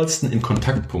sinnvollsten, in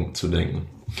Kontaktpunkt zu denken.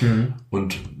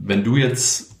 Und wenn du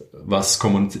jetzt was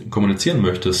kommunizieren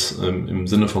möchtest im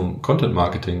Sinne vom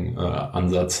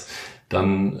Content-Marketing-Ansatz,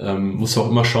 dann musst du auch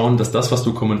immer schauen, dass das, was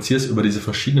du kommunizierst, über diese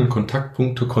verschiedenen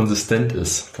Kontaktpunkte konsistent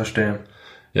ist. Verstehe.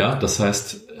 Ja, das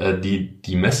heißt,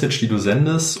 die Message, die du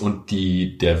sendest und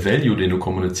der Value, den du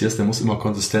kommunizierst, der muss immer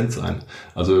konsistent sein.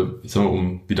 Also, ich sag mal,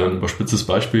 um wieder ein überspitztes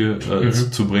Beispiel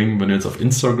zu bringen, wenn du jetzt auf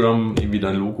Instagram irgendwie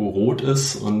dein Logo rot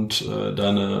ist und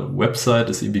deine Website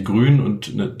ist irgendwie grün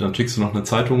und dann schickst du noch eine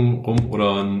Zeitung rum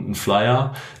oder einen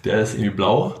Flyer, der ist irgendwie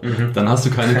blau, dann hast du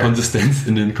keine Konsistenz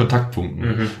in den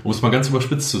Kontaktpunkten. Um es mal ganz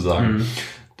überspitzt zu sagen.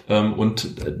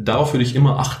 Und darauf würde ich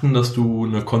immer achten, dass du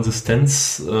eine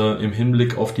Konsistenz im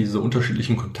Hinblick auf diese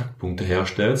unterschiedlichen Kontaktpunkte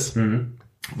herstellst,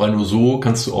 weil nur so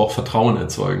kannst du auch Vertrauen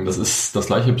erzeugen. Das ist das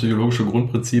gleiche psychologische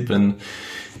Grundprinzip, wenn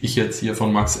ich jetzt hier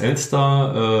von Max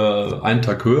Elster einen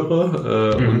Tag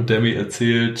höre und der mir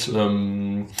erzählt,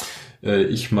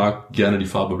 ich mag gerne die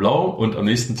Farbe Blau und am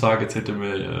nächsten Tag erzählt er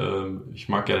mir, ich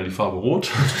mag gerne die Farbe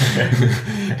Rot.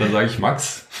 Dann sage ich,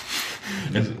 Max,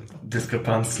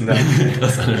 Diskrepanzen.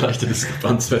 Das ist eine leichte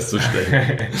Diskrepanz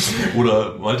festzustellen.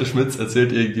 Oder Malte Schmitz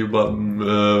erzählt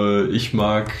irgendjemandem, ich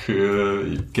mag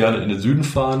gerne in den Süden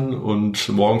fahren und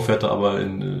morgen fährt er aber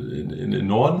in den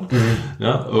Norden.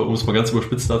 Ja, um es mal ganz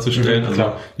überspitzt darzustellen.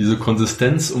 Also diese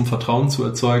Konsistenz, um Vertrauen zu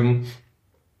erzeugen,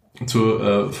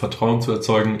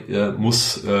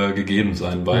 muss gegeben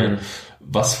sein, weil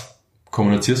was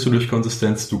kommunizierst du durch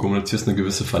Konsistenz? Du kommunizierst eine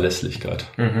gewisse Verlässlichkeit.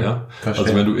 Ja? Also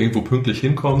wenn du irgendwo pünktlich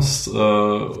hinkommst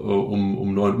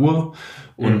um 9 Uhr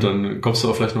und dann kommst du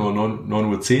aber vielleicht nur um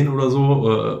 9:10 Uhr oder so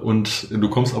und du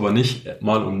kommst aber nicht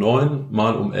mal um 9,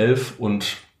 mal um 11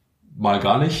 und mal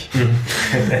gar nicht,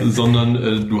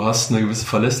 sondern du hast eine gewisse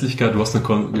Verlässlichkeit, du hast eine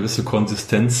gewisse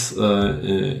Konsistenz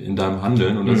in deinem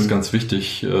Handeln und das ist ganz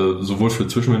wichtig, sowohl für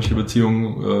zwischenmenschliche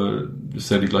Beziehungen ist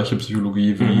ja die gleiche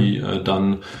Psychologie wie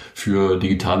dann für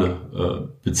digitale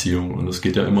Beziehungen und es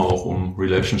geht ja immer auch um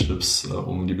Relationships,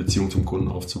 um die Beziehung zum Kunden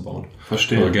aufzubauen.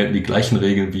 Verstehe. Da gelten die gleichen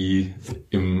Regeln wie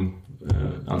im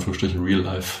Anführungsstrichen Real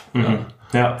Life.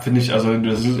 Ja, finde ich, also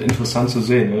das ist interessant zu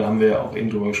sehen. Da haben wir ja auch eben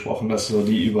drüber gesprochen, dass so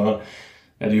die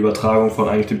Übertragung von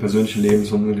eigentlich dem persönlichen Leben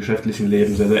zum geschäftlichen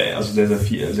Leben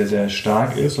sehr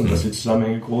stark ist und dass die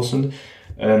Zusammenhänge groß sind.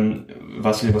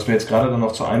 Was mir jetzt gerade dann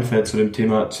noch so einfällt zu dem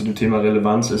Thema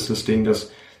Relevanz ist das Ding, dass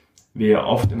wir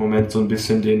oft im Moment so ein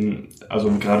bisschen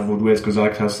also gerade wo du jetzt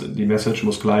gesagt hast, die Message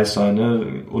muss gleich sein,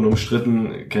 ne?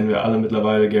 Unumstritten kennen wir alle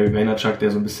mittlerweile Gary Vaynerchuk,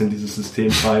 der so ein bisschen dieses System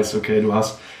weiß, okay, du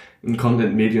hast ein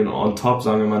Content-Medium on top,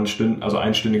 sagen wir mal ein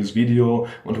einstündiges Video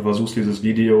und du versuchst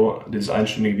dieses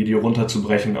einstündige Video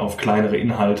runterzubrechen auf kleinere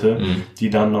Inhalte, die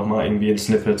dann nochmal irgendwie in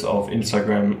Snippets auf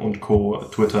Instagram und Co.,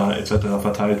 Twitter etc.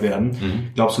 verteilt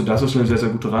werden. Glaubst du, das ist eine sehr, sehr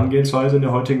gute Herangehensweise in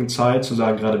der heutigen Zeit, zu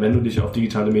sagen, gerade wenn du dich auf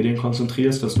digitale Medien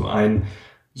konzentrierst, dass du ein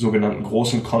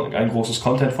großes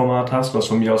Content-Format hast, was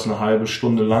von mir aus eine halbe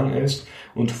Stunde lang ist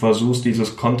und du versuchst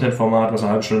dieses Content-Format, was eine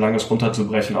halbe Stunde lang ist,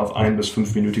 runterzubrechen auf 1- bis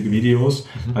 5-minütige Videos,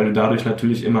 weil du dadurch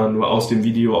natürlich immer nur aus dem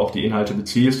Video auch die Inhalte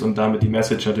beziehst und damit die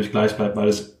Message natürlich gleich bleibt, weil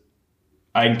es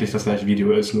eigentlich das gleiche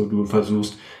Video ist, nur du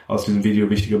versuchst aus diesem Video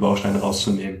wichtige Bausteine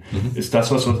rauszunehmen. Ist das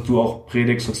was du auch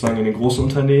predigst sozusagen in den großen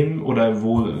Unternehmen oder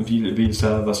wie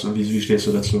stehst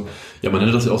du dazu? Ja, man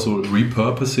nennt das ja auch so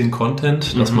Repurposing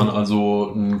Content, dass man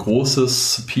also ein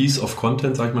großes Piece of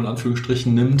Content, sag ich mal in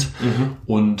Anführungsstrichen, nimmt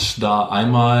und da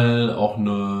einmal auch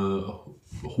eine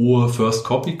hohe First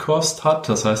Copy Cost hat.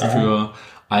 Das heißt, für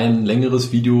ein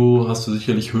längeres Video hast du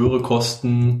sicherlich höhere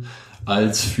Kosten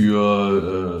als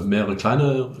für mehrere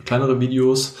kleinere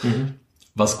Videos.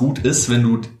 Was gut ist, wenn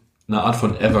du eine Art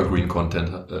von Evergreen Content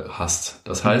hast.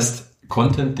 Das heißt,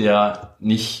 Content, der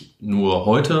nicht nur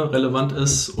heute relevant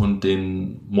ist und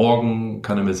den morgen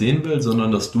keiner mehr sehen will,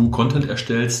 sondern dass du Content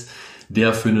erstellst,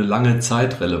 der für eine lange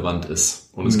Zeit relevant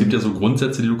ist. Und es gibt ja so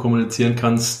Grundsätze, die du kommunizieren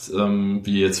kannst,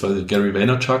 wie jetzt Gary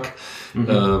Vaynerchuk,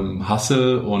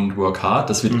 Hustle und Work Hard,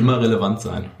 das wird immer relevant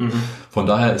sein. Von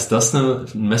daher ist das ein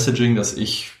Messaging, das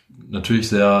ich natürlich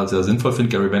sehr, sehr sinnvoll finde.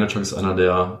 Gary Vaynerchuk ist einer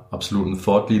der absoluten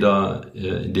Thought Leader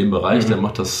in dem Bereich. Der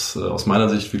macht das aus meiner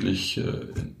Sicht wirklich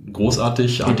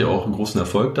großartig, hat ja auch einen großen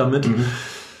Erfolg damit.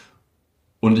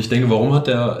 Und ich denke, warum hat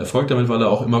er Erfolg damit? Weil er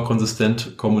auch immer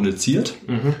konsistent kommuniziert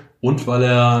und weil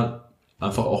er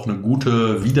einfach auch eine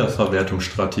gute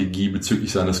Wiederverwertungsstrategie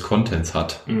bezüglich seines Contents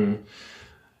hat.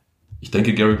 Ich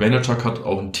denke, Gary Vaynerchuk hat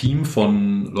auch ein Team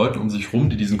von Leuten um sich rum,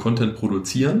 die diesen Content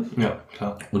produzieren. Ja,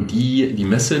 klar. Und die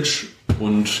Message,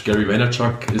 und Gary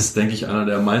Vaynerchuk ist, denke ich, einer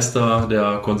der Meister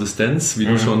der Konsistenz, wie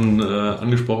du schon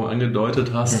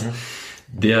angedeutet hast,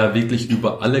 der wirklich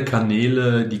über alle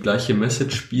Kanäle die gleiche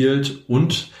Message spielt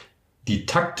und die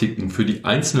Taktiken für die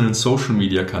einzelnen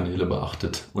Social-Media-Kanäle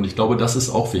beachtet. Und ich glaube, das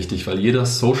ist auch wichtig, weil jeder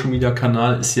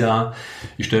Social-Media-Kanal ist ja,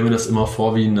 ich stelle mir das immer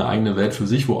vor, wie eine eigene Welt für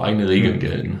sich, wo eigene Regeln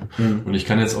gelten. Und ich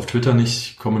kann jetzt auf Twitter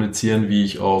nicht kommunizieren, wie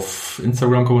ich auf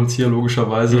Instagram kommuniziere,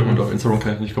 logischerweise. Und auf Instagram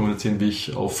kann ich nicht kommunizieren, wie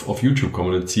ich auf YouTube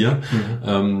kommuniziere.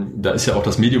 Da ist ja auch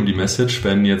das Medium die Message.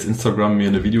 Wenn jetzt Instagram mir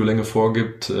eine Videolänge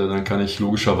vorgibt, dann kann ich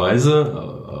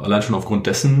logischerweise allein schon aufgrund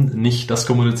dessen nicht das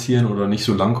kommunizieren oder nicht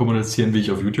so lang kommunizieren, wie ich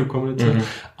auf YouTube kommuniziere.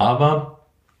 Aber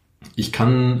ich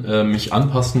kann mich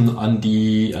anpassen an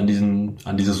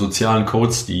diese sozialen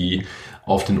Codes, die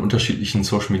auf den unterschiedlichen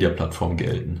Social-Media-Plattformen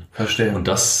gelten. Verstehe. Und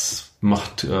das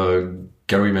macht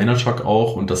Gary Vaynerchuk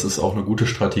auch und das ist auch eine gute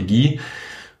Strategie.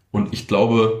 Und ich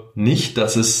glaube nicht,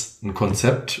 dass es ein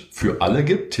Konzept für alle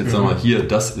gibt. Jetzt sagen wir hier,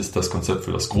 das ist das Konzept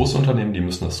für das große Unternehmen, die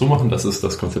müssen das so machen. Das ist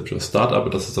das Konzept für das Startup,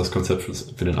 das ist das Konzept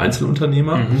für den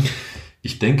Einzelunternehmer.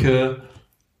 Ich denke,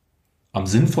 am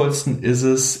sinnvollsten ist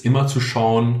es, immer zu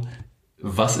schauen,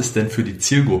 was ist denn für die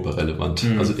Zielgruppe relevant.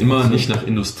 Also immer nicht nach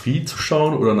Industrie zu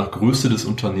schauen oder nach Größe des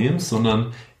Unternehmens, sondern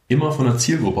immer von der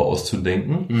Zielgruppe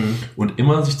auszudenken und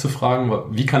immer sich zu fragen,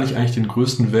 wie kann ich eigentlich den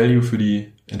größten Value für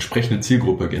die entsprechende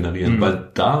Zielgruppe generieren, weil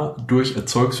dadurch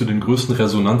erzeugst du den größten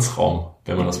Resonanzraum,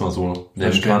 wenn man das mal so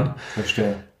nennen kann.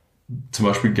 Verstehe. Zum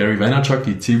Beispiel Gary Vaynerchuk,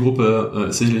 die Zielgruppe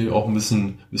ist sicherlich auch ein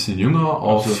bisschen jünger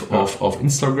auf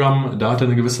Instagram, da hat er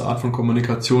eine gewisse Art von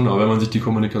Kommunikation, aber wenn man sich die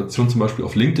Kommunikation zum Beispiel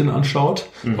auf LinkedIn anschaut,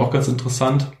 auch ganz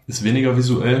interessant, ist weniger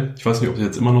visuell, ich weiß nicht, ob es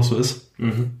jetzt immer noch so ist,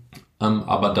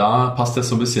 aber da passt er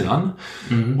so ein bisschen an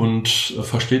und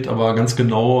versteht aber ganz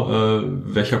genau,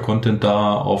 welcher Content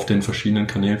da auf den verschiedenen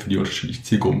Kanälen für die unterschiedlichen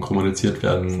Zielgruppen kommuniziert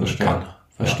werden kann.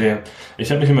 Verstehe. Ja.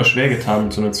 Ich habe mich immer schwer getan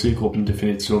mit so einer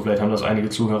Zielgruppendefinition. Vielleicht haben das einige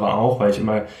Zuhörer auch, weil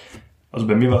also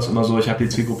bei mir war es immer so, ich habe die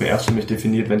Zielgruppe erst für mich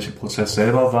definiert, wenn ich im Prozess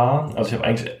selber war. Also ich habe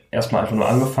eigentlich erstmal einfach nur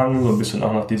angefangen, so ein bisschen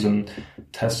auch nach diesem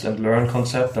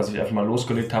Test-and-Learn-Konzept, dass ich einfach mal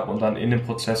losgelegt habe und dann in dem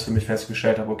Prozess für mich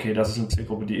festgestellt habe, okay, das ist eine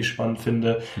Zielgruppe, die ich spannend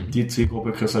finde. Die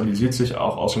Zielgruppe kristallisiert sich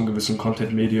auch aus einem gewissen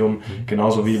Content-Medium.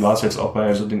 Genauso wie war es jetzt auch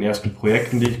bei so den ersten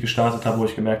Projekten, die ich gestartet habe, wo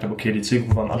ich gemerkt habe, okay, die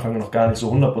Zielgruppe war am Anfang noch gar nicht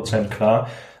so 100% klar.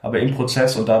 Aber im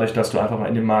Prozess und dadurch, dass du einfach mal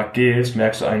in den Markt gehst,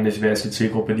 merkst du eigentlich, wer ist die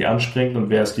Zielgruppe, die anspringt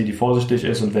und wer ist die vorsichtig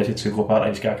ist und welche Zielgruppe hat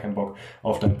eigentlich gar keinen Bock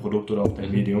auf dein Produkt oder auf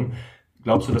dein Medium.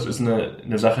 Glaubst du, das ist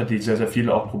eine Sache, die sehr, sehr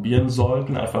viele auch probieren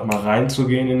sollten, einfach mal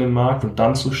reinzugehen in den Markt und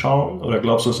dann zu schauen? Oder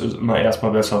glaubst du, es ist immer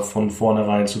erstmal besser, von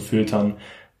vornherein zu filtern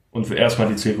und für erstmal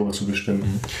die Zielgruppe zu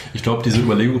bestimmen? Ich glaube, diese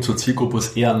Überlegung zur Zielgruppe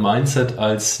ist eher ein Mindset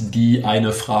als die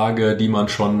eine Frage, die man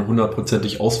schon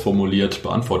 100%ig ausformuliert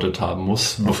beantwortet haben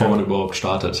muss, bevor man überhaupt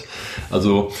startet.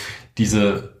 Also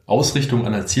diese Ausrichtung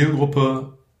einer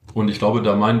Zielgruppe, und ich glaube,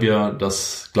 da meinen wir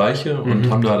das Gleiche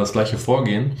und haben da das gleiche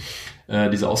Vorgehen.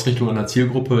 Diese Ausrichtung einer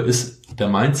Zielgruppe ist der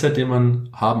Mindset, den man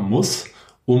haben muss,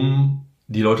 um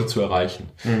die Leute zu erreichen.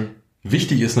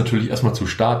 Wichtig ist natürlich erstmal zu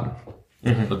starten.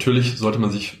 Natürlich sollte man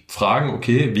sich fragen,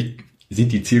 okay, wie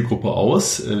sieht die Zielgruppe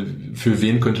aus? Für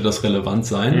wen könnte das relevant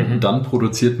sein? Dann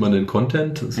produziert man den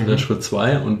Content, das ist der Schritt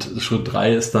 2. Und Schritt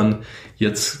 3 ist dann,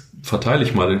 jetzt verteile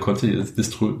ich mal den Content, jetzt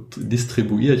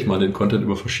distribuiere ich mal den Content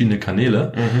über verschiedene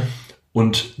Kanäle.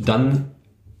 Und dann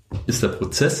ist der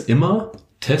Prozess immer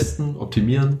testen,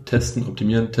 optimieren, testen,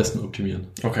 optimieren, testen, optimieren.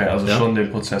 Okay, also schon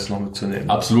den Prozess noch mitzunehmen.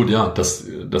 Absolut, ja. Das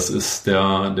ist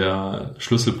der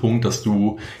Schlüsselpunkt, dass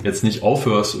du jetzt nicht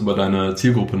aufhörst, über deine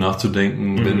Zielgruppe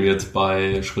nachzudenken, wenn du jetzt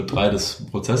bei Schritt 3 des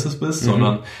Prozesses bist,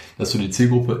 sondern dass du die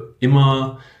Zielgruppe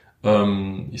immer,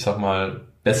 ich sag mal,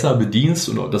 besser bedienst.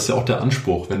 Und das ist ja auch der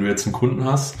Anspruch. Wenn du jetzt einen Kunden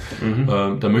hast,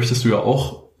 dann möchtest du ja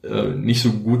auch nicht so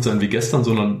gut sein wie gestern,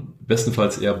 sondern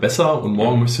bestenfalls eher besser, und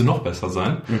morgen möchtest du noch besser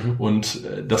sein. Und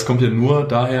das kommt ja nur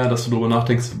daher, dass du darüber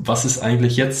nachdenkst, was ist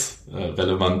eigentlich jetzt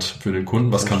relevant für den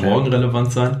Kunden, was kann morgen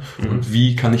relevant sein und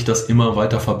wie kann ich das immer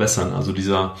weiter verbessern. Also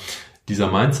dieser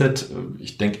Mindset,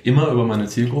 ich denke immer über meine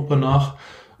Zielgruppe nach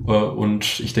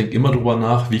und ich denke immer darüber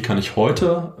nach, wie kann ich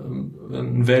heute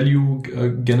einen Value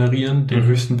generieren, den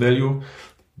höchsten Value.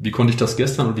 Wie konnte ich das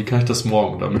gestern und wie kann ich das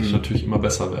morgen? Da möchte ich natürlich immer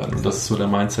besser werden. Und das ist so der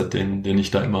Mindset, den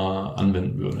ich da immer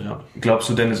anwenden würde, ja. Glaubst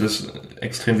du denn, es ist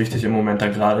extrem wichtig im Moment da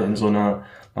gerade in so einer,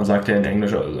 man sagt ja in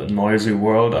Englisch noisy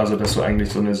world, also dass du eigentlich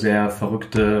so eine sehr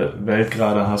verrückte Welt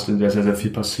gerade hast, in der sehr, sehr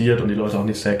viel passiert und die Leute auch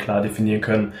nicht sehr klar definieren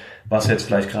können, was jetzt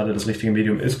vielleicht gerade das richtige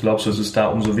Medium ist? Glaubst du, es ist da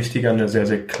umso wichtiger, eine sehr,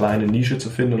 sehr kleine Nische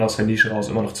zu finden und aus der Nische raus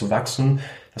immer noch zu wachsen?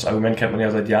 Das Argument kennt man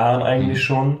ja seit Jahren eigentlich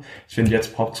schon. Ich finde,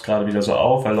 jetzt poppt es gerade wieder so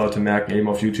auf, weil Leute merken, eben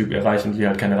auf YouTube erreichen die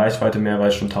halt keine Reichweite mehr, weil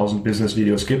es schon 1000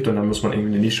 Business-Videos gibt und dann muss man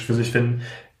irgendwie eine Nische für sich finden.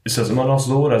 Ist das immer noch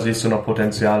so oder siehst du noch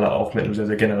Potenziale, auch mit einem sehr,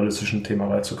 sehr generalistischen Thema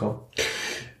reinzukommen?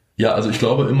 Ja, also ich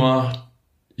glaube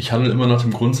ich handle immer nach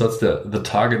dem Grundsatz, the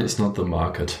target is not the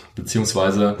market.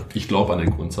 Beziehungsweise ich glaube an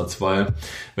den Grundsatz, weil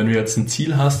wenn du jetzt ein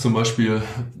Ziel hast, zum Beispiel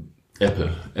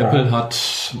Apple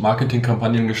hat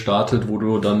Marketingkampagnen gestartet, wo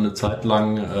du dann eine Zeit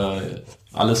lang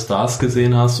alle Stars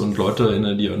gesehen hast und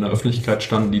Leute, die in der Öffentlichkeit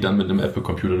standen, die dann mit einem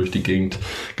Apple-Computer durch die Gegend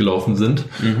gelaufen sind.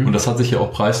 Und das hat sich ja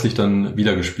auch preislich dann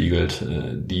wiedergespiegelt.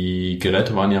 Die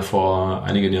Geräte waren ja vor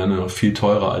einigen Jahren noch viel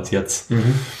teurer als jetzt.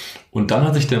 Und dann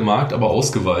hat sich der Markt aber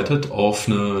ausgeweitet auf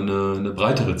eine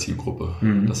breitere Zielgruppe.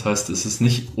 Das heißt, es ist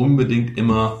nicht unbedingt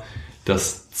immer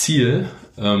das Ziel,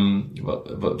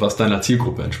 was deiner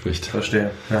Zielgruppe entspricht.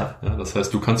 Verstehe, ja. Das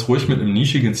heißt, du kannst ruhig mit einem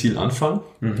nischigen Ziel anfangen.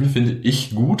 Finde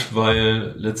ich gut,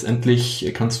 weil letztendlich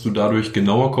kannst du dadurch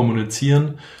genauer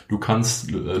kommunizieren. Du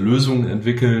kannst Lösungen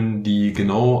entwickeln, die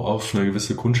genau auf eine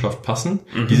gewisse Kundschaft passen,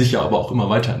 die sich ja aber auch immer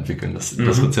weiterentwickeln. Das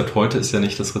Rezept heute ist ja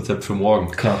nicht das Rezept für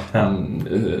morgen. Klar, ja.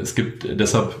 Es gibt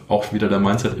deshalb auch wieder der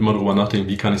Mindset, immer drüber nachdenken,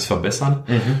 wie kann ich es verbessern.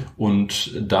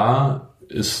 Und da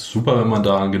ist super, wenn man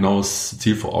da ein genaues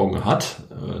Ziel vor Augen hat.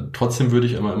 Trotzdem würde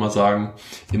ich immer sagen,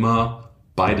 immer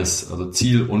beides, also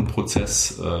Ziel und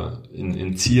Prozess,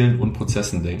 in Zielen und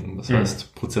Prozessen denken. Das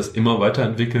heißt, Prozess immer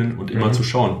weiterentwickeln und immer zu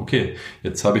schauen, okay,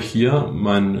 jetzt habe ich hier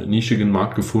meinen nischigen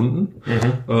Markt gefunden,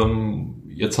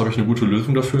 jetzt habe ich eine gute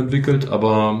Lösung dafür entwickelt,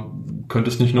 aber könnte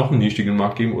es nicht noch einen nischigen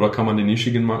Markt geben oder kann man den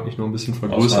nischigen Markt nicht noch ein bisschen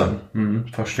vergrößern?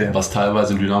 Verstehe. Was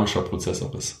teilweise ein dynamischer Prozess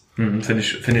auch ist. Finde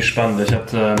ich spannend. Ich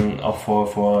hatte auch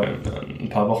vor ein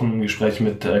paar Wochen ein Gespräch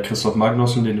mit Christoph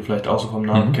Magnussen, den du vielleicht auch so vom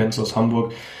Namen kennst, aus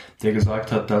Hamburg, der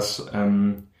gesagt hat, dass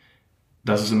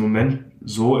es im Moment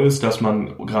so ist, dass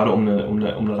man gerade um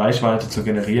eine Reichweite zu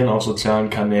generieren auf sozialen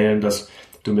Kanälen, dass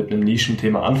du mit einem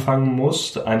Nischenthema anfangen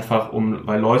musst, einfach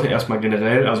weil Leute erstmal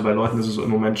generell, also bei Leuten ist es im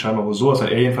Moment scheinbar wohl so, das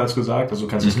hat er jedenfalls gesagt, also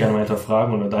du kannst es gerne mal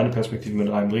hinterfragen oder deine Perspektive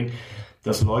mit reinbringen,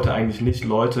 dass Leute eigentlich nicht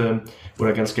Leute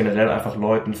oder ganz generell einfach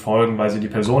Leuten folgen, weil sie die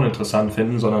Person interessant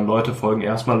finden, sondern Leute folgen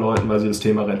erstmal Leuten, weil sie das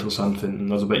Thema interessant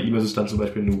finden. Also bei ihm ist es dann zum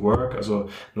Beispiel New Work, also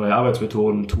neue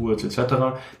Arbeitsmethoden, Tools etc.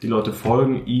 Die Leute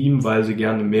folgen ihm, weil sie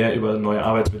gerne mehr über neue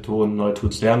Arbeitsmethoden, neue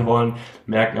Tools lernen wollen,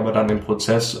 merken aber dann im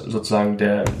Prozess sozusagen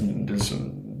das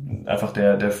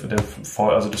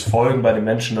Folgen bei den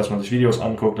Menschen, dass man sich Videos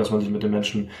anguckt, dass man sich mit den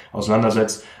Menschen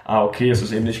auseinandersetzt. Okay, es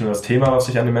ist eben nicht nur das Thema, was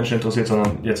sich an den Menschen interessiert,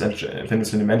 sondern jetzt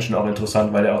findest du den Menschen auch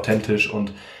interessant, weil er authentisch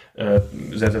und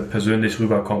sehr, sehr persönlich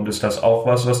rüberkommt. Ist das auch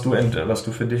was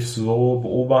du für dich so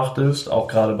beobachtest, auch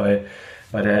gerade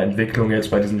bei der Entwicklung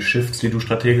jetzt, bei diesen Shifts, die du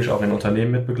strategisch auch in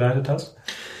Unternehmen mit begleitet hast?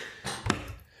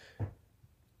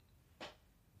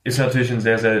 Ist natürlich ein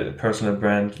sehr, sehr Personal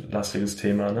Brand-lastiges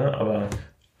Thema, ne? Aber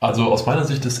also aus meiner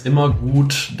Sicht ist immer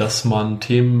gut, dass man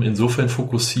Themen insofern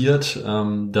fokussiert,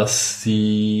 dass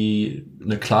sie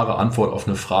eine klare Antwort auf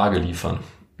eine Frage liefern.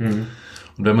 Mhm.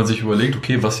 Und wenn man sich überlegt,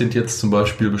 okay, was sind jetzt zum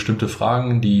Beispiel bestimmte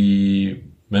Fragen, die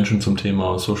Menschen zum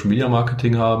Thema Social Media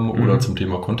Marketing haben oder zum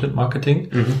Thema Content Marketing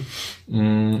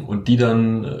und die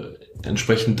dann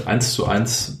entsprechend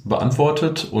 1:1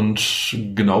 beantwortet und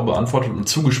genau beantwortet und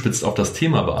zugespitzt auf das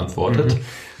Thema beantwortet,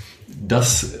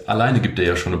 das alleine gibt dir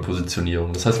ja schon eine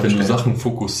Positionierung. Das heißt, wenn du Sachen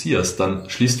fokussierst, dann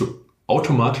schließt du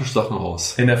automatisch Sachen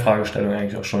aus. In der Fragestellung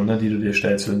eigentlich auch schon, ne, die du dir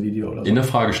stellst für ein Video oder so. In der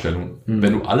Fragestellung.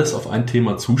 Wenn du alles auf ein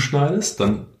Thema zuschneidest,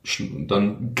 dann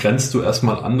grenzt du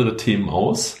erstmal andere Themen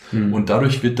aus und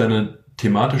dadurch wird deine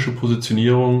thematische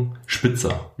Positionierung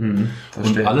spitzer.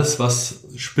 Und alles, was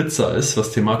spitzer ist,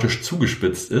 was thematisch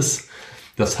zugespitzt ist,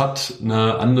 das hat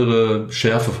eine andere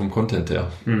Schärfe vom Content her.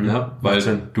 Ja, weil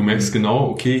du merkst genau,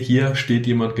 okay, hier steht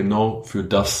jemand genau für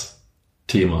das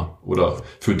Thema oder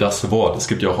für das Wort. Es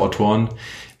gibt ja auch Autoren,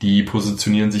 die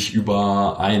positionieren sich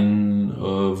über ein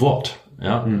Wort.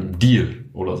 Ja, Deal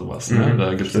oder sowas. Ne?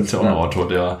 Da gibt es ja auch einen Autor,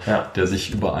 der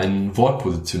sich über ein Wort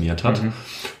positioniert hat.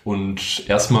 Und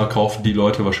erstmal kaufen die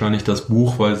Leute wahrscheinlich das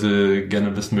Buch, weil sie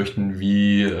gerne wissen möchten,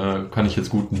 wie kann ich jetzt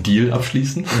gut einen Deal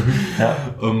abschließen.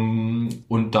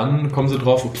 Und dann kommen sie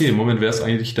drauf, okay, im Moment, wer ist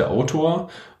eigentlich der Autor?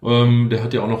 Der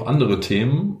hat ja auch noch andere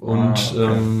Themen und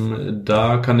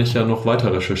da kann ich ja noch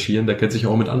weiter recherchieren, der kennt sich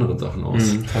auch mit anderen Sachen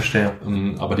aus. Verstehe.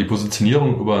 Aber die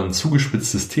Positionierung über ein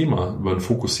zugespitztes Thema, über ein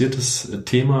fokussiertes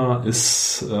Thema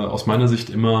ist aus meiner Sicht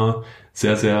immer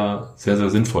sehr, sehr, sehr, sehr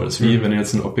sinnvoll. Das ist wie, wenn du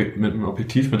jetzt mit einem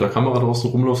Objektiv mit der Kamera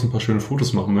draußen rumlaufst und ein paar schöne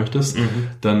Fotos machen möchtest,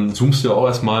 dann zoomst du ja auch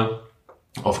erstmal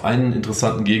auf einen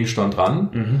interessanten Gegenstand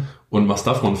ran und machst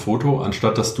davon ein Foto,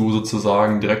 anstatt dass du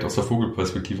sozusagen direkt aus der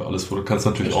Vogelperspektive alles foto. Kannst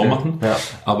natürlich auch machen,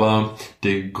 aber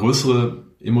der größere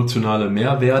emotionale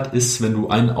Mehrwert ist, wenn du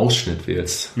einen Ausschnitt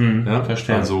wählst.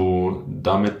 Verstehe. Also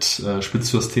damit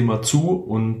spitzt du das Thema zu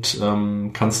und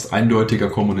kannst eindeutiger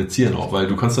kommunizieren auch, weil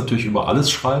du kannst natürlich über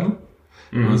alles schreiben,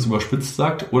 wenn man es überspitzt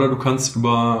sagt, oder du kannst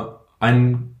über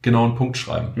einen genauen Punkt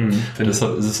schreiben.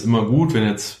 Deshalb ist es immer gut, wenn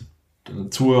jetzt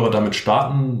Zuhörer damit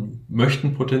starten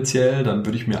möchten potenziell, dann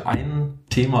würde ich mir ein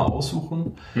Thema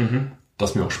aussuchen,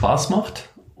 das mir auch Spaß macht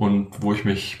und wo ich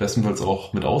mich bestenfalls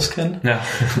auch mit auskenne.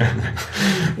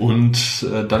 Und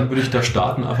dann würde ich da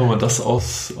starten, einfach mal das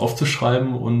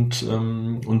aufzuschreiben und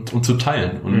zu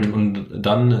teilen. Und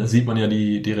dann sieht man ja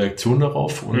die Reaktion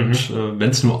darauf. Und wenn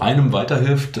es nur einem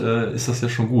weiterhilft, ist das ja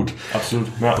schon gut. Absolut.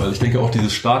 Ja. Weil ich denke auch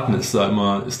dieses Starten ist da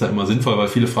immer sinnvoll, weil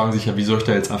viele fragen sich ja, wie soll ich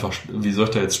da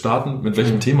jetzt starten? Mit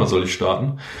welchem Thema soll ich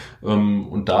starten?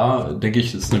 Und da denke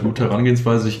ich, ist eine gute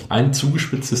Herangehensweise, sich ein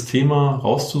zugespitztes Thema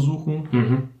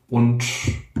rauszusuchen und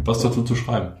was dazu zu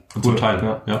schreiben und zu teilen.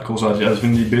 Ja, großartig. Also ich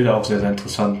finde die Bilder auch sehr, sehr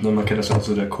interessant. Ne? Man kennt das ja auch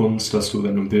so der Kunst, dass du,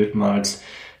 wenn du ein Bild malst,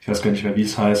 ich weiß gar nicht mehr, wie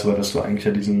es heißt, aber dass du eigentlich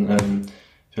ja diesen,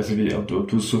 ich weiß nicht, ob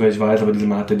du es zufällig weißt, aber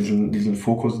man hat ja diesen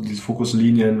Fokus, diese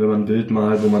Fokuslinien, wenn man ein Bild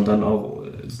malt, wo man dann auch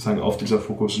sozusagen auf dieser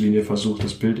Fokuslinie versucht,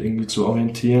 das Bild irgendwie zu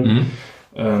orientieren.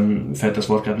 Fällt das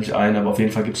Wort gerade nicht ein, aber auf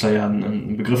jeden Fall gibt's da ja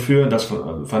einen Begriff für. Das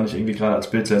fand ich irgendwie gerade als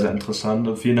Bild sehr, sehr interessant.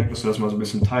 Und vielen Dank, dass du das mal so ein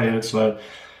bisschen teilst, weil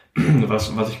was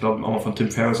ich glaube auch mal von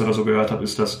Tim Ferriss oder so gehört habe,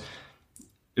 ist, dass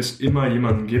es immer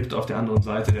jemanden gibt auf der anderen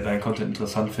Seite, der deinen Content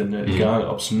interessant findet. Egal,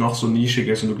 ob es noch so nischig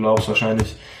ist und du glaubst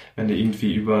wahrscheinlich, wenn du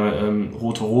irgendwie über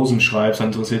rote Rosen schreibst, dann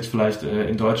interessiert es vielleicht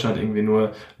in Deutschland irgendwie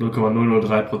nur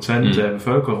 0,003% der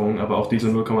Bevölkerung, aber auch diese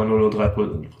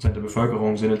 0,003% der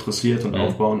Bevölkerung sind interessiert und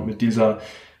aufbauend mit dieser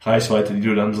Reichweite, die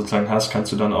du dann sozusagen hast,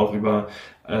 kannst du dann auch über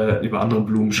andere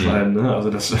Blumen schreiben. Ne? Also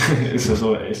das ist ja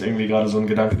so, ist irgendwie gerade so ein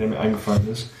Gedanke, der mir eingefallen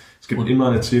ist. Es gibt immer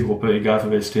eine Zielgruppe, egal für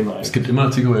welches Thema eigentlich. Es gibt immer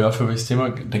eine Zielgruppe, egal für welches Thema,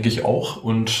 denke ich auch.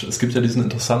 Und es gibt ja diesen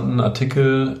interessanten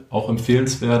Artikel, auch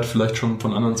empfehlenswert, vielleicht schon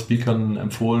von anderen Speakern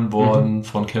empfohlen worden,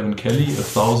 von Kevin Kelly,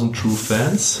 1000 True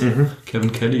Fans.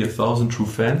 Kevin Kelly, 1000 True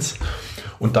Fans.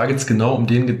 Und da geht's genau um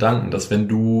den Gedanken, dass wenn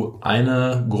du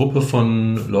eine Gruppe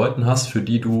von Leuten hast, für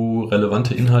die du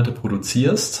relevante Inhalte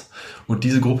produzierst und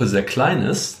diese Gruppe sehr klein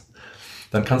ist,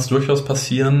 dann kann es durchaus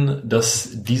passieren, dass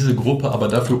diese Gruppe aber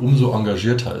dafür umso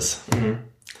engagierter ist.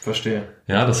 Verstehe.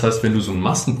 Ja, das heißt, wenn du so ein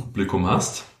Massenpublikum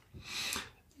hast,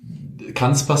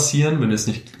 kann es passieren, wenn du jetzt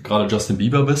nicht gerade Justin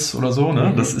Bieber bist oder so,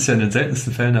 ne? Das ist ja in den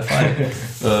seltensten Fällen der Fall,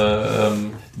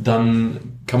 dann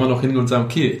kann man auch hingehen und sagen,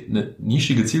 okay, eine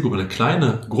nischige Zielgruppe, eine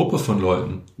kleine Gruppe von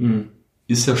Leuten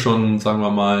ist ja schon, sagen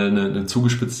wir mal, eine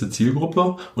zugespitzte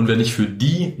Zielgruppe. Und wenn ich für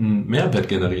die einen Mehrwert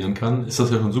generieren kann, ist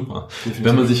das ja schon super. Definitiv.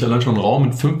 Wenn man sich allein schon einen Raum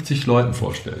mit 50 Leuten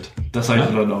vorstellt. Das sage ich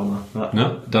den Leuten auch mal. Ja.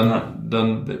 Ne?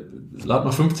 Dann lad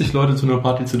mal 50 Leute zu einer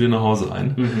Party zu dir nach Hause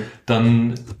ein.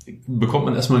 Dann bekommt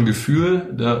man erstmal ein Gefühl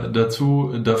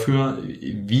dafür,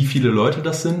 wie viele Leute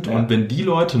das sind. Ja. Und wenn die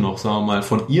Leute noch, sagen wir mal,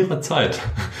 von ihrer Zeit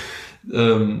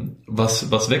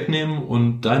was wegnehmen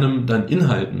und deinen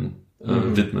Inhalten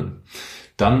widmen,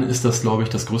 dann ist das, glaube ich,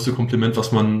 das größte Kompliment,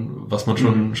 was man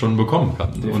schon bekommen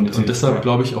kann. Und deshalb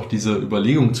glaube ich auch diese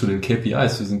Überlegung zu den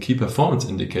KPIs, zu diesen Key Performance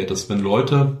Indicators, wenn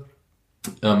Leute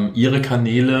ihre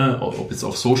Kanäle, ob jetzt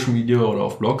auf Social Media oder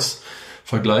auf Blogs,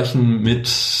 vergleichen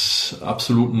mit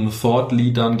absoluten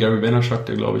Thought-Leadern, Gary Vaynerchuk,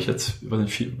 der glaube ich jetzt, ich weiß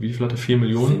nicht, wie viel hat er, 4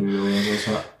 Millionen? 4 Millionen,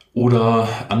 oder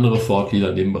andere Thought-Leader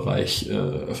in dem Bereich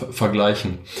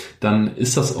vergleichen, dann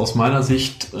ist das aus meiner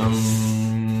Sicht,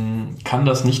 kann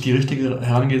das nicht die richtige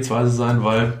Herangehensweise sein,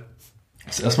 weil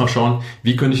es erstmal schauen,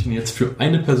 wie könnte ich denn jetzt für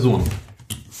eine Person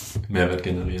Mehrwert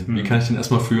generieren? Wie kann ich denn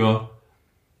erstmal für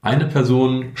eine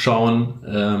Person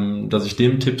schauen, dass ich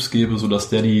dem Tipps gebe, sodass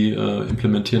der die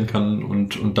implementieren kann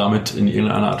und damit in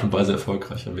irgendeiner Art und Weise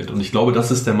erfolgreicher wird. Und ich glaube,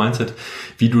 das ist der Mindset,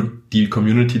 wie du die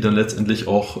Community dann letztendlich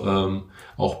auch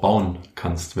bauen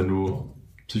kannst. Wenn du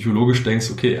psychologisch denkst,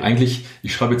 okay, eigentlich,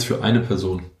 ich schreibe jetzt für eine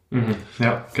Person.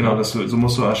 Ja, genau, so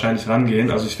musst du wahrscheinlich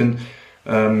rangehen. Also ich finde,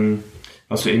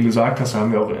 was du eben gesagt hast,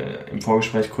 haben wir auch im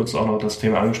Vorgespräch kurz auch noch das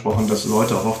Thema angesprochen, dass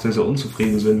Leute auch oft sehr, sehr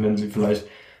unzufrieden sind, wenn sie vielleicht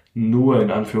nur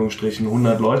in Anführungsstrichen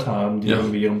 100 Leute haben, die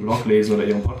irgendwie ihren Blog lesen oder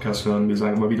ihren Podcast hören. Wir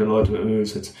sagen immer wieder Leute,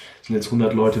 sind jetzt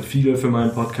 100 Leute viele für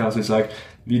meinen Podcast. Ich sage,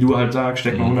 wie du halt sagst,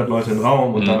 steck mal 100 Leute in den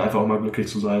Raum und dann einfach auch mal glücklich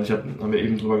zu sein. Haben wir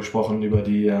eben drüber gesprochen, über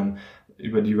die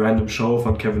Random Show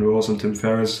von Kevin Rose und Tim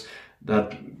Ferriss. Da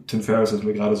hat Tim Ferriss, ist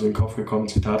mir gerade so in den Kopf gekommen,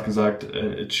 Zitat gesagt,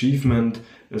 Achievement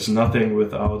is nothing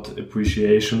without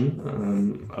appreciation.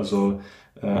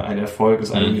 Ein Erfolg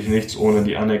ist eigentlich nichts ohne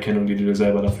die Anerkennung, die du dir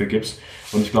selber dafür gibst.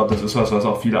 Und ich glaube, das ist was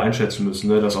auch viele einschätzen müssen,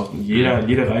 ne? Dass auch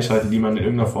jede Reichweite, die man in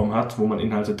irgendeiner Form hat, wo man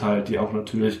Inhalte teilt, die auch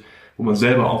natürlich, wo man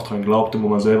selber auch dran glaubt und wo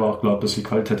man selber auch glaubt, dass sie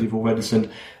qualitativ hochwertig sind,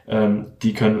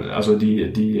 die können, also das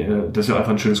ist ja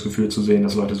einfach ein schönes Gefühl zu sehen,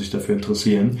 dass Leute sich dafür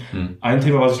interessieren. Ein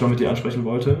Thema, was ich noch mit dir ansprechen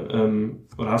wollte,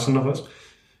 oder hast du noch was?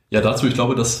 Ja, dazu, ich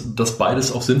glaube, dass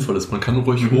beides auch sinnvoll ist. Man kann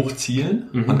ruhig hochzielen,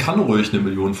 man kann ruhig 1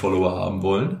 Million Follower haben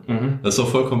wollen. Das ist auch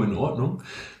vollkommen in Ordnung.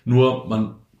 Nur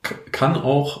man kann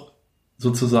auch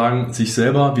sozusagen sich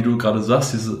selber, wie du gerade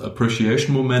sagst, dieses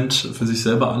Appreciation-Moment für sich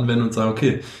selber anwenden und sagen,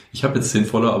 okay, ich habe jetzt 10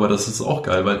 Follower, aber das ist auch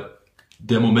geil, weil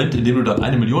der Moment, in dem du dann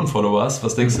 1 Million Follower hast,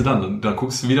 was denkst du dann? Dann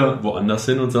guckst du wieder woanders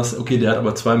hin und sagst, okay, der hat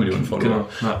aber 2 Millionen Follower. Genau.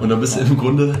 Ja. Und dann bist du im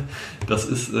Grunde, das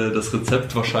ist das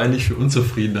Rezept wahrscheinlich für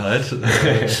Unzufriedenheit.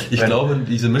 Ich glaube,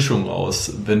 diese Mischung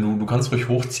aus, wenn du kannst ruhig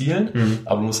hochzielen,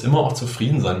 aber du musst immer auch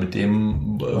zufrieden sein mit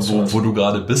dem, wo du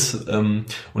gerade bist.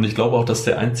 Und ich glaube auch, dass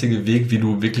der einzige Weg, wie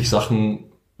du wirklich Sachen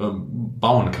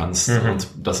bauen kannst. Und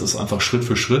das ist einfach Schritt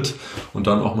für Schritt. Und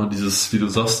dann auch mal dieses, wie du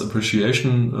sagst,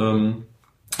 Appreciation,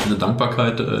 eine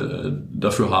Dankbarkeit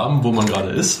dafür haben, wo man gerade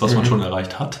ist, was man schon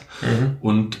erreicht hat.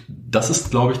 Und das ist,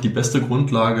 glaube ich, die beste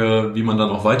Grundlage, wie man dann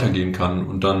auch weitergehen kann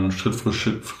und dann Schritt für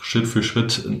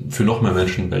Schritt für noch mehr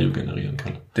Menschen Value generieren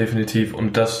kann. Definitiv.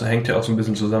 Und das hängt ja auch so ein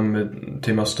bisschen zusammen mit dem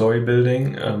Thema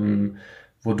Storybuilding,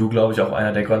 wo du, glaube ich, auch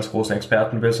einer der ganz großen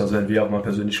Experten bist. Also wenn wir auch mal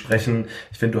persönlich sprechen,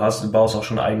 ich finde, du baust auch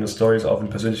schon eigene Stories auf in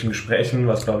persönlichen Gesprächen,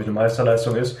 was, glaube ich, eine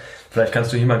Meisterleistung ist. Vielleicht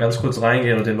kannst du hier mal ganz kurz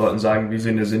reingehen und den Leuten sagen, wie sie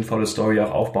eine sinnvolle Story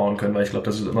auch aufbauen können, weil ich glaube,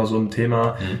 das ist immer so ein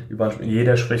Thema.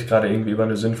 Jeder spricht gerade irgendwie über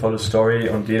eine sinnvolle Story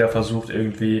und jeder versucht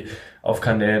irgendwie auf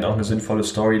Kanälen auch eine sinnvolle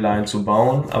Storyline zu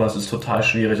bauen, aber es ist total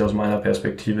schwierig aus meiner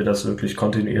Perspektive, das wirklich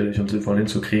kontinuierlich und sinnvoll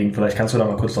hinzukriegen. Vielleicht kannst du da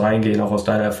mal kurz reingehen, auch aus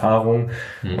deiner Erfahrung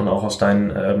und auch aus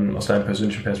deinen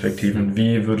persönlichen Perspektiven.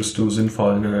 Wie würdest du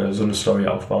sinnvoll so eine Story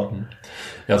aufbauen?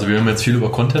 Ja, also wir haben jetzt viel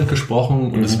über Content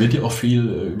gesprochen und es wird ja auch viel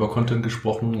über Content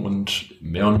gesprochen und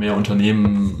mehr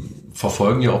Unternehmen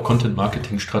verfolgen ja auch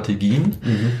Content-Marketing-Strategien.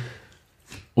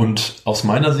 Und aus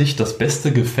meiner Sicht das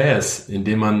beste Gefäß, in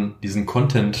dem man diesen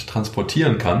Content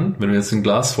transportieren kann, wenn du jetzt ein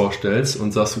Glas vorstellst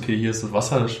und sagst, okay, hier ist das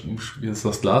Wasser, hier ist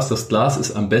das Glas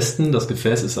ist am besten, das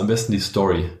Gefäß ist am besten die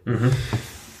Story.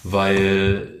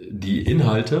 Weil die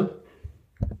Inhalte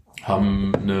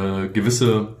haben eine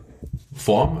gewisse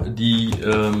Form, die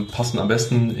passen am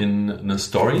besten in eine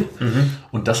Story.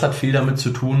 Und das hat viel damit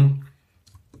zu tun,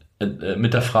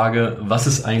 mit der Frage, was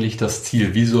ist eigentlich das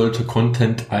Ziel? Wie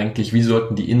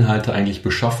sollten die Inhalte eigentlich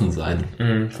beschaffen sein?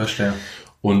 Verstehe.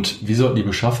 Und wie sollten die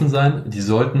beschaffen sein? Die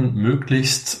sollten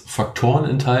möglichst Faktoren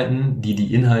enthalten, die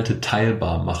die Inhalte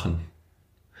teilbar machen.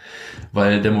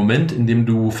 Weil der Moment, in dem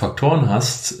du Faktoren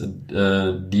hast,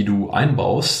 die du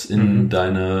einbaust in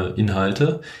deine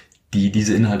Inhalte, die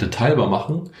diese Inhalte teilbar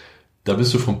machen, da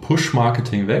bist du vom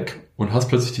Push-Marketing weg und hast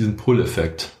plötzlich diesen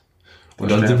Pull-Effekt. Und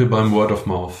dann sind wir beim Word of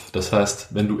Mouth. Das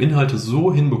heißt, wenn du Inhalte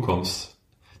so hinbekommst,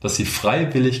 dass sie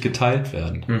freiwillig geteilt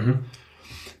werden,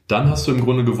 dann hast du im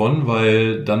Grunde gewonnen,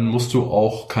 weil dann musst du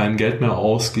auch kein Geld mehr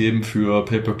ausgeben für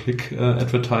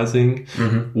Pay-per-Click-Advertising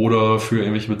oder für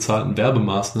irgendwelche bezahlten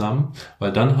Werbemaßnahmen,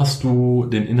 weil dann hast du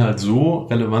den Inhalt so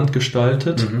relevant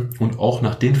gestaltet und auch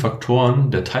nach den Faktoren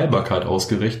der Teilbarkeit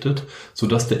ausgerichtet,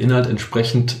 sodass der Inhalt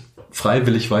entsprechend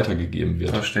freiwillig weitergegeben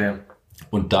wird. Verstehe.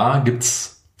 Und da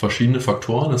gibt's verschiedene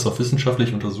Faktoren, das ist auch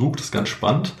wissenschaftlich untersucht, das ist ganz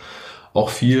spannend. Auch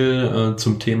viel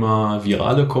zum Thema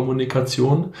virale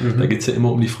Kommunikation. Da geht's ja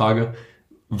immer um die Frage,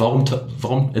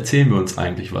 warum erzählen wir uns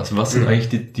eigentlich was? Was sind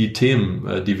eigentlich die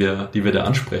Themen, die wir da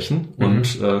ansprechen? Und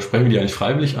sprechen wir die eigentlich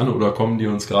freiwillig an oder kommen die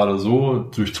uns gerade so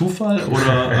durch Zufall?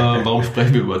 Oder warum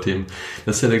sprechen wir über Themen?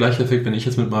 Das ist ja der gleiche Effekt, wenn ich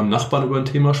jetzt mit meinem Nachbarn über ein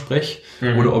Thema spreche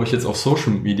oder ob ich jetzt auf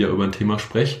Social Media über ein Thema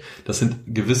spreche. Das sind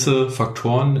gewisse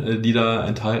Faktoren, die da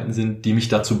enthalten sind, die mich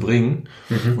dazu bringen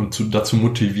und dazu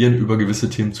motivieren, über gewisse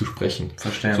Themen zu sprechen.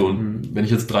 Verstehe. So, und wenn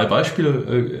ich jetzt 3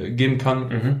 Beispiele geben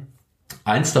kann,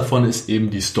 eins davon ist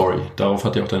eben die Story. Darauf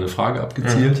hat ja auch deine Frage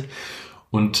abgezielt.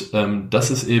 Und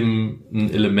das ist eben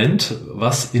ein Element,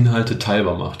 was Inhalte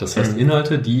teilbar macht. Das heißt,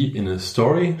 Inhalte, die in eine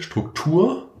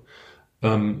Story-Struktur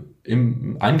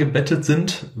eingebettet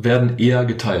sind, werden eher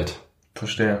geteilt.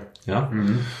 Verstehe. Ja?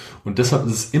 Und deshalb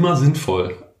ist es immer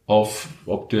sinnvoll,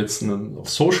 ob du jetzt auf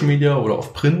Social Media oder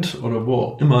auf Print oder wo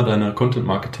auch immer deine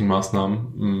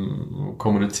Content-Marketing-Maßnahmen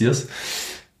kommunizierst,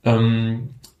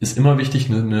 ist immer wichtig,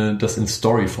 das in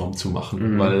Storyform zu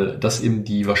machen, weil das eben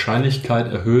die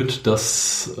Wahrscheinlichkeit erhöht,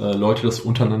 dass Leute das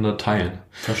untereinander teilen.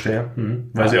 Verstehe.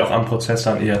 Weil sie auch am Prozess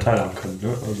dann eher teilhaben können. Ne?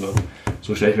 Also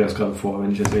so stelle ich mir das gerade vor,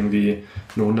 wenn ich jetzt irgendwie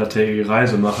eine 100-tägige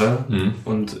Reise mache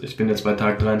und ich bin jetzt bei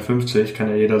Tag 53, kann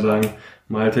ja jeder sagen,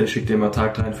 Malte, ich schicke dir mal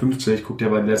Tag 53, guck dir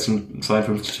bei den letzten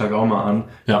 52 Tagen auch mal an.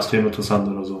 Ja. Extrem interessant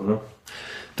oder so, ne?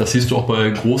 Das siehst du auch bei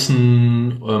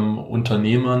großen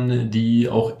Unternehmern, die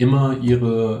auch immer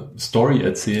ihre Story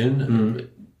erzählen,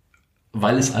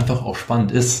 weil es einfach auch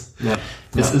spannend ist. Ja.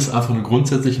 Es ist einfach eine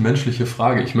grundsätzlich menschliche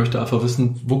Frage. Ich möchte einfach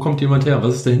wissen, wo kommt jemand her?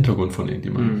 Was ist der Hintergrund von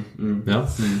irgendjemandem? Ja?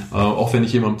 Auch wenn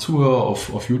ich jemandem zuhöre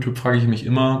auf YouTube, frage ich mich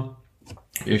immer,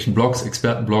 irgendwelchen Blogs,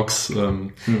 Expertenblogs,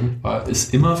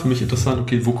 ist immer für mich interessant,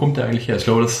 okay, wo kommt der eigentlich her? Ich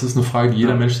glaube, das ist eine Frage, die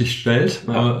jeder Mensch sich stellt.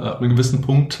 Ab einem gewissen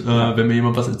Punkt, wenn mir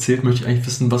jemand was erzählt, möchte ich eigentlich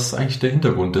wissen, was ist eigentlich der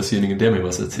Hintergrund desjenigen, der mir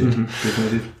was erzählt.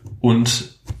 Definitiv.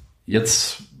 Und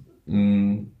jetzt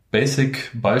ein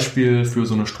Basic-Beispiel für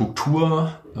so eine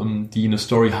Struktur, die eine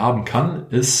Story haben kann,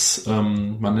 ist,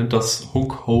 man nennt das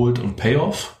Hook, Hold und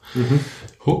Payoff.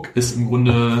 Hook ist im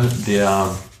Grunde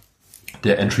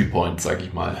der Entry Point, sag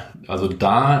ich mal. Also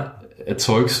da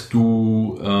erzeugst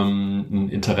du ein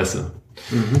Interesse.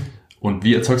 Und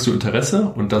wie erzeugst du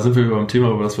Interesse? Und da sind wir beim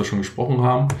Thema, über das wir schon gesprochen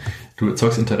haben. Du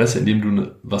erzeugst Interesse, indem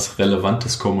du was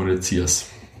Relevantes kommunizierst.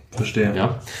 Verstehe.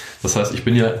 Ja? Das heißt, ich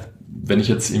bin ja, wenn ich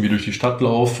jetzt irgendwie durch die Stadt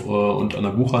laufe und an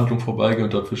der Buchhandlung vorbeigehe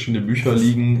und dort verschiedene Bücher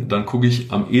liegen, dann gucke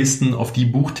ich am ehesten auf die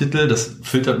Buchtitel, das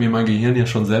filtert mir mein Gehirn ja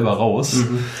schon selber raus,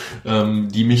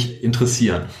 die mich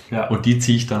interessieren. Ja. Und die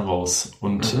ziehe ich dann raus.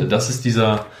 Und das ist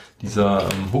dieser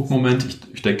Hook-Moment.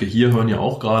 Ich denke, hier hören ja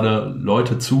auch gerade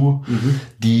Leute zu,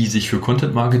 die sich für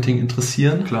Content-Marketing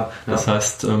interessieren. Klar. Ja. Das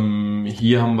heißt,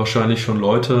 hier haben wahrscheinlich schon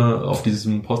Leute auf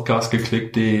diesen Podcast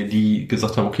geklickt, die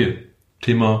gesagt haben, okay,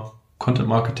 Thema Content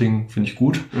Marketing finde ich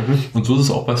gut. Und so ist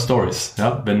es auch bei Stories.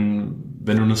 Ja, wenn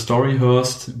du eine Story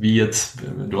hörst, wie jetzt,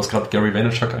 du hast gerade Gary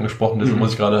Vaynerchuk angesprochen, deswegen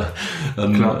muss ich gerade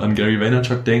an Gary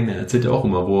Vaynerchuk denken. Er erzählt ja auch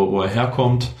immer, wo er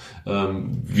herkommt,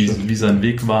 wie sein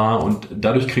Weg war, und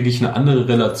dadurch kriege ich eine andere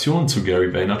Relation zu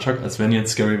Gary Vaynerchuk, als wenn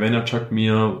jetzt Gary Vaynerchuk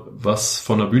mir was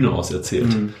von der Bühne aus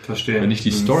erzählt. Verstehe. Wenn ich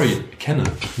die Story kenne,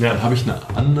 dann habe ich einen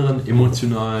anderen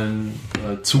emotionalen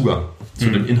Zugang zu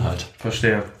dem Inhalt.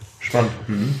 Verstehe. Spannend.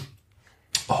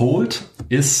 Hold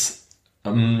ist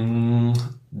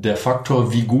der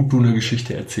Faktor, wie gut du eine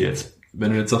Geschichte erzählst.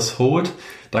 Wenn du jetzt sagst Hold,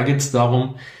 da geht es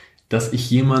darum, dass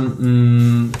ich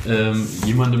jemandem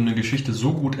eine Geschichte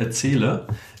so gut erzähle,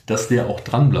 dass der auch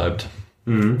dran bleibt.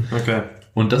 Okay.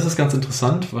 Und das ist ganz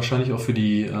interessant, wahrscheinlich auch für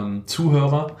die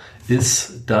Zuhörer,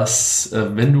 ist, dass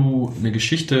wenn du eine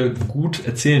Geschichte gut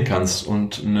erzählen kannst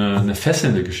und eine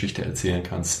fesselnde Geschichte erzählen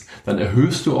kannst, dann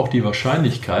erhöhst du auch die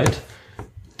Wahrscheinlichkeit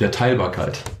der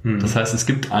Teilbarkeit. Das heißt, es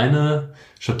gibt eine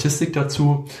Statistik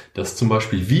dazu, dass zum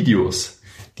Beispiel Videos,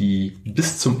 die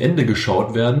bis zum Ende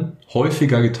geschaut werden,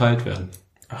 häufiger geteilt werden.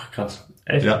 Ach krass.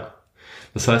 Echt? Ja.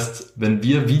 Das heißt, wenn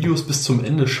wir Videos bis zum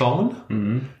Ende schauen,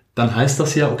 dann heißt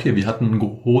das ja, okay, wir hatten ein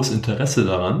hohes Interesse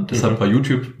daran. Deshalb bei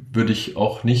YouTube würde ich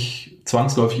auch nicht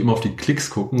zwangsläufig immer auf die Klicks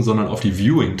gucken, sondern auf die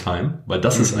Viewing Time, weil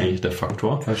das ist eigentlich der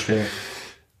Faktor. Verstehe.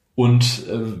 Und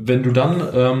wenn du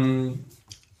dann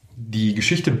die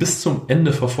Geschichte bis zum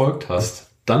Ende verfolgt hast,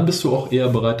 dann bist du auch eher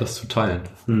bereit, das zu teilen.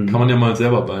 Kann man ja mal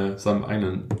selber bei seinem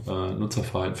eigenen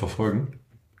Nutzerverhalten verfolgen.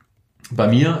 Bei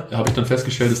mir habe ich dann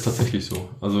festgestellt, ist tatsächlich so.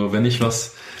 Also wenn ich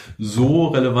was so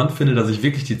relevant finde, dass ich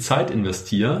wirklich die Zeit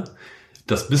investiere,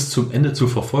 das bis zum Ende zu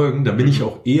verfolgen, dann bin ich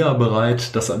auch eher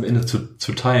bereit, das am Ende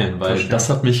zu teilen, weil das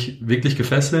hat mich wirklich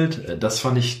gefesselt. Das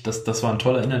fand ich, das war ein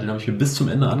toller Inhalt, den habe ich mir bis zum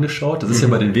Ende angeschaut. Das ist ja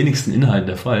bei den wenigsten Inhalten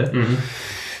der Fall.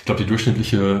 Ich glaube, die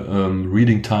durchschnittliche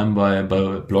Reading Time bei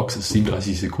Blogs ist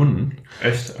 37 Sekunden.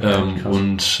 Echt?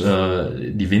 Und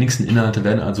die wenigsten Inhalte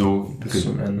werden also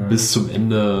bis zum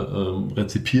Ende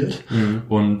rezipiert.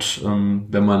 Und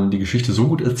wenn man die Geschichte so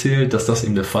gut erzählt, dass das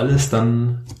eben der Fall ist,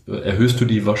 dann erhöhst du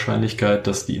die Wahrscheinlichkeit,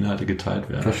 dass die Inhalte geteilt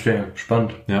werden. Verstehe.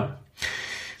 Spannend. Ja.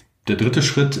 Der dritte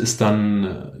Schritt ist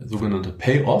dann sogenannte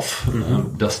Payoff,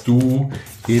 dass du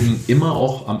eben immer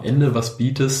auch am Ende was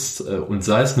bietest und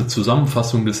sei es eine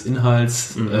Zusammenfassung des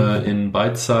Inhalts in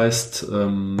Bite-Sized,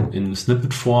 in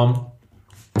Snippet-Form,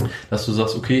 dass du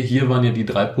sagst, okay, hier waren ja die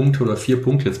 3 Punkte oder 4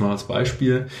 Punkte, jetzt mal als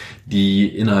Beispiel, die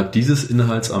innerhalb dieses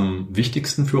Inhalts am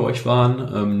wichtigsten für euch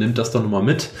waren, nimmt das dann nochmal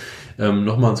mit.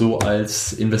 Nochmal so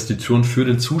als Investition für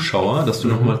den Zuschauer, dass du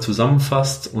nochmal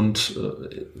zusammenfasst und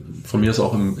von mir aus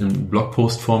auch in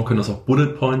Blogpost-Form können das auch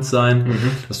Bullet Points sein,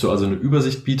 dass du also eine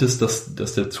Übersicht bietest,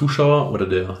 dass der Zuschauer oder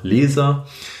der Leser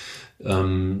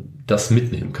das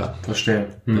mitnehmen kann. Verstehe.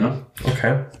 Ja.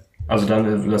 Okay. Also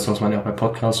dann das, was man ja auch bei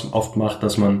Podcasts oft macht,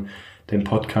 dass man den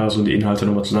Podcast und die Inhalte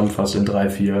nochmal zusammenfasst in 3,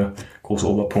 4 große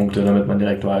Oberpunkte, damit man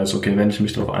direkt weiß, okay, wenn ich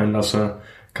mich darauf einlasse,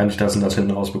 kann ich das und das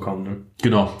hinten rausbekommen. Ne?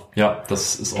 Genau, ja,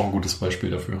 das ist auch ein gutes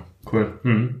Beispiel dafür. Cool,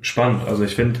 spannend. Also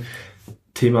ich finde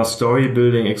Thema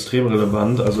Storybuilding extrem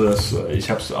relevant. Also ich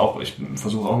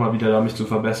versuche auch mal wieder da mich zu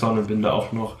verbessern und bin da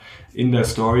auch noch in der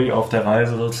Story auf der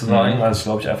Reise sozusagen. Also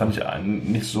glaube ich einfach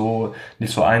nicht so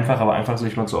einfach, aber einfach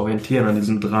sich mal zu orientieren an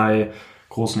diesen 3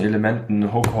 großen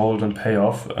Elementen, Hook, Hold und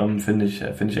Payoff, finde ich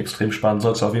extrem spannend.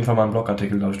 Sollst du auf jeden Fall mal einen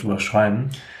Blogartikel, glaube ich, drüber schreiben.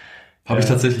 Habe ich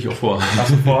tatsächlich auch vor.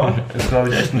 Hast du vor? Ist, glaube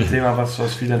ich, echt ein Thema, was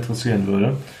viele interessieren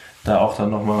würde. Da auch dann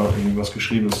nochmal irgendwas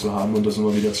Geschriebenes zu haben und das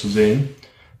immer wieder zu sehen.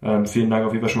 Vielen Dank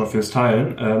auf jeden Fall schon mal fürs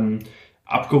Teilen.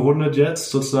 Abgerundet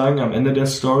jetzt sozusagen am Ende der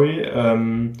Story.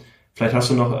 Vielleicht hast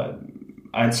du noch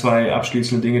 1, 2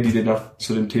 abschließende Dinge, die dir noch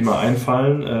zu dem Thema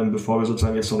einfallen, bevor wir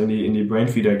sozusagen jetzt noch in die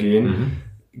Brainfeeder gehen.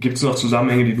 Gibt es noch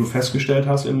Zusammenhänge, die du festgestellt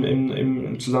hast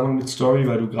im Zusammenhang mit Story,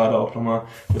 weil du gerade auch nochmal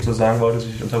kurz was sagen wolltest,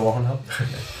 ich dich unterbrochen habe?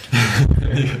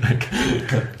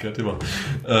 Kein Thema.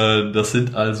 Das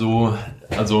sind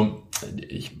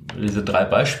diese 3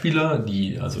 Beispiele,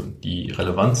 die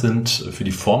relevant sind für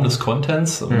die Form des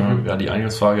Contents. Ja, die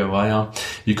Eingangsfrage war ja,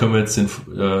 wie können wir jetzt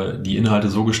die Inhalte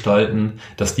so gestalten,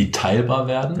 dass die teilbar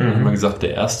werden? Wir haben gesagt,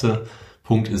 der erste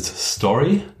Punkt ist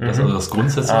Story. Das ist also das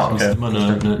Grundsätzliche. Du musst immer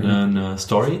eine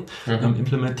Story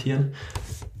implementieren.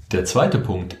 Der zweite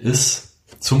Punkt ist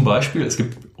zum Beispiel, es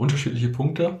gibt unterschiedliche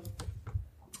Punkte,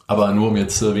 aber nur um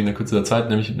jetzt wegen der Kürze der Zeit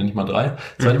nenne ich mal 3. Der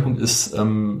zweite Punkt ist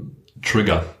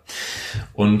Trigger.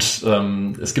 Und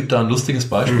es gibt da ein lustiges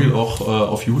Beispiel auch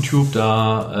auf YouTube,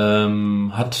 da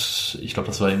ich glaube,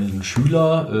 das war ein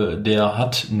Schüler, der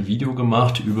hat ein Video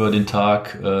gemacht über den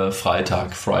Tag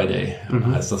Freitag, Friday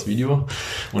heißt das Video.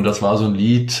 Und das war so ein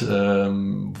Lied,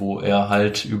 wo er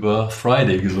halt über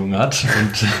Friday gesungen hat.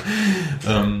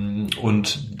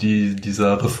 Und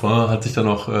dieser Refrain hat sich dann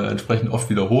auch entsprechend oft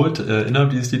wiederholt.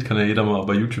 Innerhalb dieses Lied kann ja jeder mal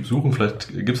bei YouTube suchen, vielleicht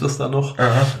gibt's das da noch.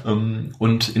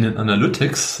 Und in den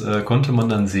Analytics konnte man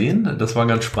dann sehen, das war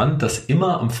ganz spannend, dass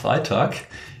immer am Freitag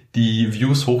die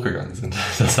Views hochgegangen sind.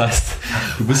 Das heißt,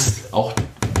 du bist auch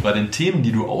bei den Themen,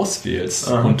 die du auswählst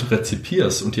und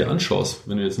rezipierst und dir anschaust,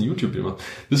 wenn du jetzt ein YouTube-Video machst,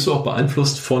 bist du auch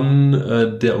beeinflusst von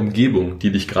der Umgebung,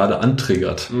 die dich gerade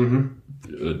antriggert.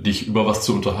 Dich über was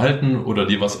zu unterhalten oder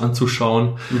dir was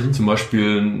anzuschauen. Zum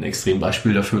Beispiel ein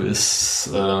Extrembeispiel dafür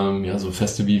ist so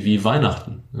Feste wie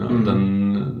Weihnachten. Ja,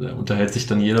 dann unterhält sich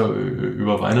dann jeder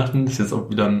über Weihnachten. Das ist jetzt auch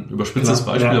wieder ein überspitztes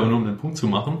Beispiel, aber nur um den Punkt zu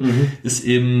machen. Ist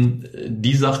eben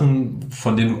die Sachen,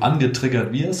 von denen du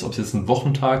angetriggert wirst, ob es jetzt ein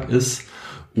Wochentag ist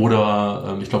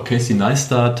oder ich glaube Casey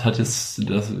Neistat hat jetzt,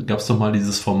 da gab es doch mal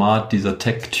dieses Format, dieser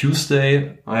Tech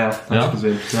Tuesday. Hab ich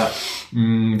gesehen. Ja.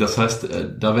 Das heißt,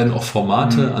 da werden auch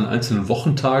Formate an einzelnen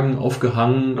Wochentagen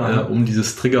aufgehangen, um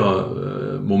dieses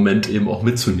Trigger-Moment eben auch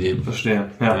mitzunehmen.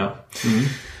 Verstehe. Ja.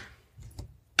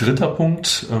 Dritter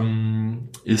Punkt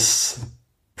ist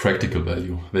Practical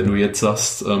Value. Wenn du jetzt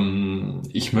sagst,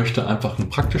 ich möchte einfach einen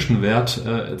praktischen Wert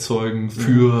erzeugen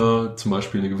für zum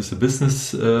Beispiel eine gewisse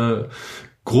Business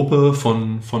Gruppe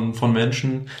von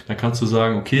Menschen, dann kannst du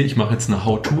sagen, okay, ich mache jetzt eine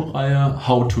How-to-Reihe,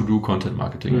 How to do Content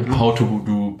Marketing, How to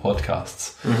do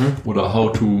Podcasts oder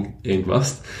How to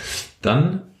irgendwas.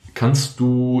 Dann kannst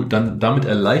du, damit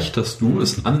erleichterst du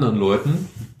es anderen Leuten,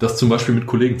 das zum Beispiel mit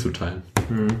Kollegen zu teilen.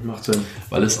 Macht Sinn.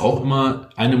 Weil es auch immer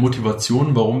eine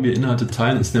Motivation, warum wir Inhalte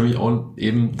teilen, ist nämlich auch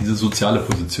eben diese soziale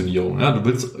Positionierung. Ja, du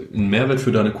willst einen Mehrwert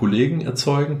für deine Kollegen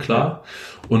erzeugen, klar,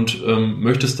 und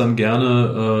möchtest dann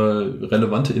gerne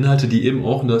relevante Inhalte, die eben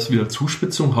auch, und da ist wieder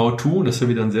Zuspitzung, How to, das ist ja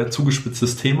wieder ein sehr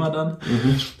zugespitztes Thema dann,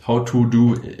 How to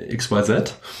do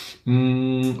XYZ.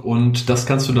 Und das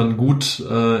kannst du dann gut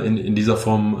in dieser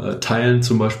Form teilen,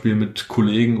 zum Beispiel mit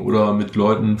Kollegen oder mit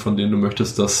Leuten, von denen du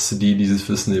möchtest, dass die dieses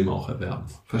Wissen eben auch erwerben.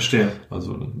 Verstehe.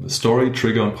 Also Story,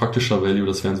 Trigger und praktischer Value,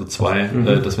 das wären so das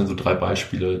wären so 3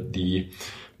 Beispiele, die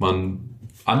man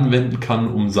anwenden kann,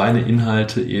 um seine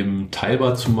Inhalte eben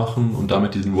teilbar zu machen und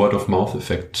damit diesen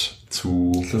Word-of-Mouth-Effekt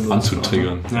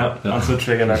anzutriggern. Ja,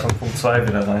 anzutriggern, da kommt Punkt 2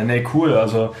 wieder rein. Nee, cool,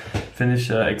 also finde ich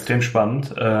extrem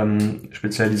spannend.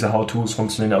 Speziell diese How-Tos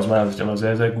funktionieren aus meiner Sicht immer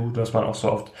sehr, sehr gut, was man auch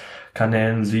so oft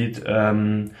Kanälen sieht.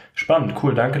 Spannend,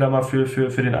 cool, danke da mal für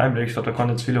den Einblick. Ich glaube, da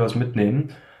konnten jetzt viele was mitnehmen.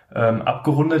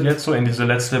 Abgerundet jetzt so in diese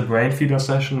letzte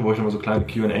Brainfeeder-Session, wo ich immer so kleine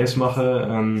Q&As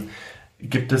mache.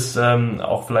 Gibt es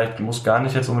auch vielleicht, muss gar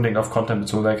nicht jetzt unbedingt auf Content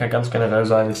bezogen sein, kann ganz generell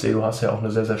sein. Ich sehe, du hast ja auch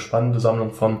eine sehr, sehr spannende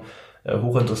Sammlung von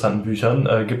hochinteressanten Büchern.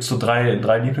 Gibt es so drei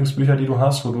Lieblingsbücher, die du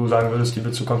hast, wo du sagen würdest, die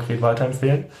willst du konkret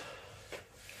weiterempfehlen?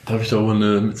 Darf ich da auch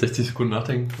mit 60 Sekunden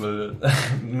nachdenken? Weil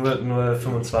nur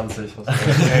 25.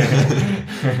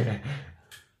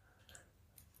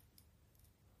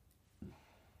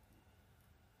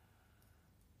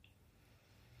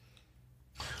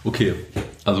 Okay,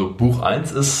 also Buch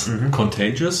 1 ist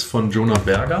Contagious von Jonah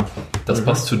Berger. Das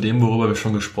passt zu dem, worüber wir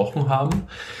schon gesprochen haben.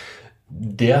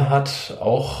 Der hat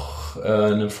auch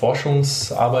eine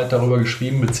Forschungsarbeit darüber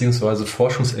geschrieben, beziehungsweise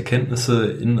Forschungserkenntnisse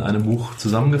in einem Buch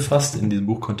zusammengefasst, in diesem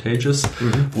Buch Contagious,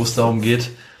 wo es darum geht,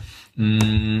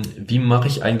 wie mache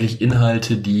ich eigentlich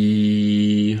Inhalte,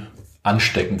 die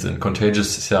ansteckend sind.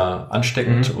 Contagious ist ja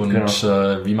ansteckend und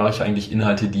wie mache ich eigentlich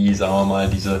Inhalte, die, sagen wir mal,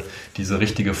 diese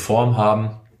richtige Form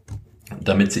haben,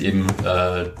 damit sie eben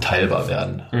teilbar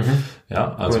werden.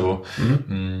 Ja, also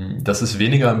das ist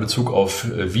weniger in Bezug auf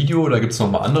Video, da gibt es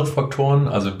nochmal andere Faktoren,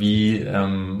 also wie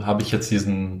habe ich jetzt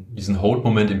diesen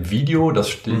Hold-Moment im Video,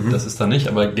 das ist da nicht,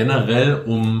 aber generell,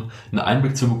 um einen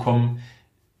Einblick zu bekommen,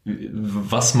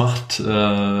 was macht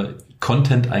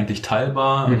Content eigentlich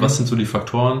teilbar, was sind so die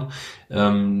Faktoren,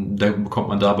 da bekommt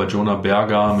man da bei Jonah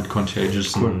Berger mit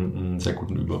Contagious einen sehr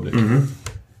guten Überblick.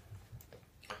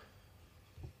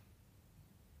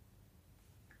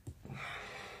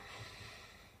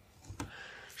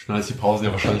 Schneidest die Pause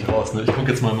ja wahrscheinlich raus, ne? Ich gucke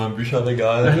jetzt mal in mein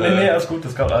Bücherregal. Nee, alles gut,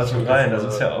 das kommt alles schon rein. Das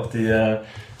ist ja auch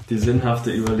die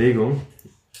sinnhafte Überlegung.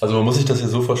 Also man muss sich das hier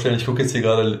so vorstellen, ich gucke jetzt hier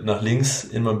gerade nach links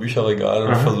in mein Bücherregal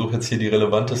und versuche jetzt hier die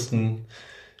relevantesten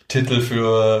Titel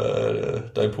für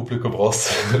dein Publikum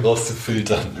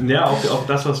rauszufiltern. Ja, auch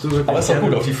das, was du wirklich... Aber ist doch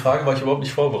gut, auf die Frage war ich überhaupt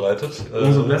nicht vorbereitet.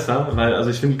 Umso besser, weil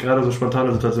also ich finde gerade so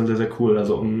spontane Situationen sehr, sehr cool.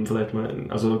 Also um vielleicht mal,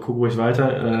 also guck ruhig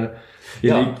weiter.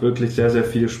 Hier liegt wirklich sehr, sehr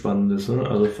viel Spannendes. Ne?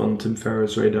 Also von Tim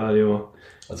Ferriss, Ray Dalio.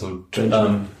 Also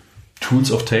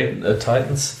Tools of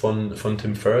Titans von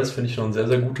Tim Ferriss finde ich noch ein sehr,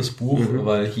 sehr gutes Buch,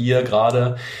 weil hier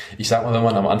gerade, ich sag mal, wenn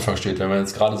man am Anfang steht, wenn man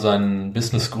jetzt gerade sein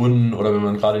Business gründen oder wenn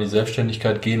man gerade in die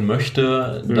Selbstständigkeit gehen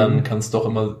möchte, dann kann es doch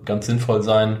immer ganz sinnvoll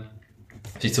sein,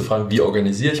 sich zu fragen, wie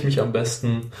organisiere ich mich am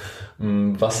besten,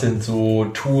 was sind so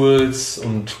Tools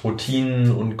und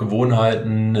Routinen und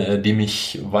Gewohnheiten, die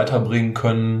mich weiterbringen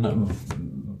können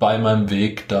bei meinem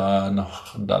Weg da,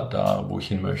 wo ich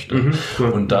hin möchte. Cool.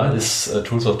 Und da ist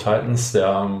Tools of Titans,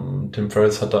 Tim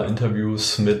Ferriss hat da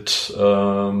Interviews mit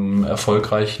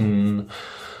erfolgreichen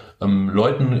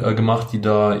Leuten gemacht, die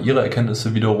da ihre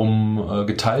Erkenntnisse wiederum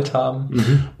geteilt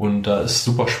haben. Und da ist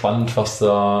super spannend, was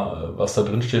da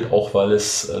drin steht, auch weil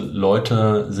es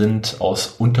Leute sind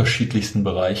aus unterschiedlichsten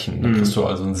Bereichen. Da kriegst du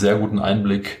also einen sehr guten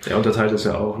Einblick. Er unterteilt es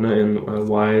ja auch, ne, in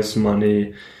Wise,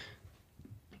 Money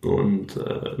und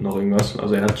noch irgendwas.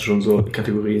 Also er hat schon so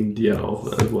Kategorien, die er auch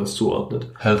irgendwas zuordnet.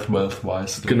 Health, Wealth,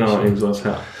 Wise. Genau, irgendwas,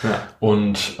 ja.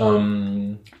 Und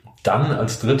dann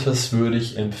als drittes würde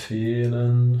ich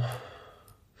empfehlen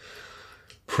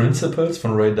Principles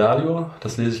von Ray Dalio.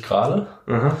 Das lese ich gerade.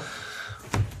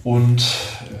 Und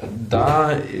da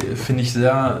finde ich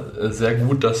sehr, sehr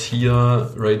gut, dass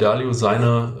hier Ray Dalio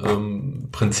seine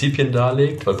Prinzipien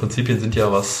darlegt, weil Prinzipien sind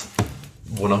ja was,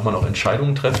 wonach man auch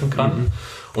Entscheidungen treffen kann.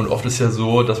 Und oft ist ja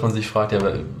so, dass man sich fragt, ja,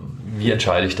 wie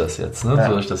entscheide ich das jetzt? Ne?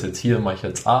 Soll ich das jetzt hier, mache ich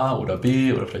jetzt A oder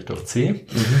B oder vielleicht auch C?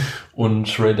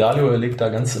 Und Ray Dalio legt da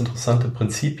ganz interessante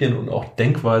Prinzipien und auch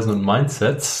Denkweisen und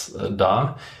Mindsets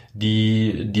dar,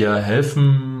 die dir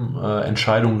helfen,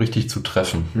 Entscheidungen richtig zu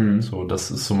treffen. So, das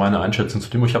ist so meine Einschätzung zu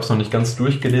dem. Ich habe es noch nicht ganz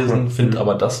durchgelesen, finde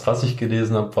aber das, was ich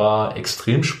gelesen habe, war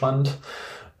extrem spannend.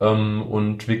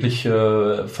 Und wirklich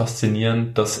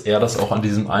faszinierend, dass er das auch an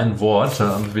diesem einen Wort,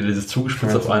 wieder dieses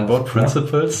zugespitzt auf ein Wort,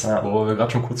 Principles, worüber wir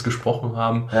gerade schon kurz gesprochen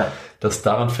haben, das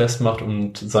daran festmacht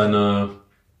und seine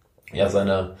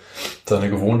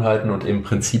Gewohnheiten und eben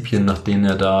Prinzipien, nach denen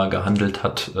er da gehandelt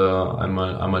hat,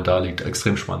 einmal darlegt.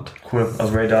 Extrem spannend. Cool.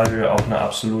 Also Ray Dalio auch eine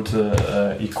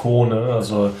absolute Ikone,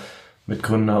 also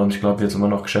Mitgründer und ich glaube jetzt immer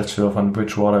noch Geschäftsführer von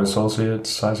Bridgewater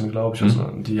Associates heißen, glaube ich, also,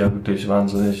 die ja wirklich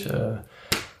wahnsinnig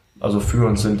also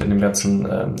führend sind in dem ganzen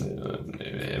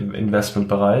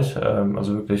Investmentbereich,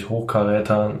 also wirklich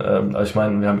Hochkaräter. Also ich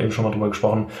meine, wir haben eben schon mal drüber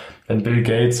gesprochen, wenn Bill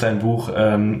Gates sein Buch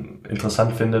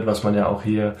interessant findet, was man ja auch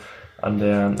hier an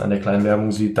der kleinen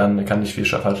Werbung sieht, dann kann nicht viel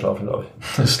falsch laufen, glaube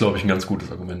ich. Das ist, glaube ich, ein ganz gutes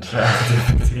Argument. Ja,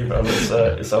 definitiv. Also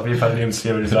es ist auf jeden Fall ein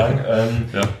Lebensziel, würde ich sagen.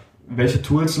 Welche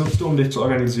Tools nutzt du, um dich zu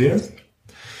organisieren?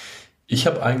 Ich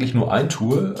habe eigentlich nur ein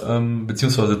Tool,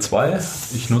 beziehungsweise zwei.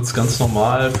 Ich nutze ganz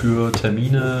normal für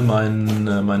Termine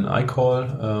mein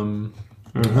iCall,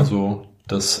 also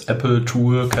das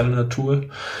Apple-Tool, Calendar-Tool.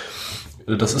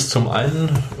 Das ist zum einen,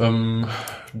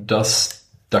 da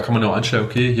kann man ja auch einstellen,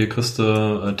 okay, hier kriegst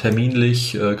du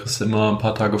terminlich, kriegst du immer ein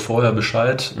paar Tage vorher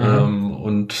Bescheid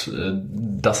und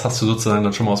das hast du sozusagen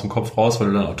dann schon mal aus dem Kopf raus, weil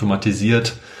du dann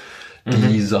automatisiert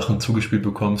die Sachen zugespielt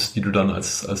bekommst, die du dann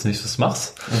als nächstes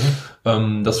machst.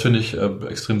 Das finde ich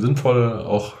extrem sinnvoll.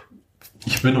 Auch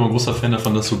ich bin immer ein großer Fan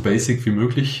davon, das so basic wie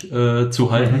möglich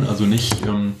zu halten. Also nicht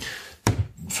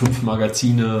 5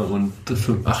 Magazine und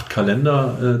 8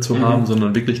 Kalender zu haben,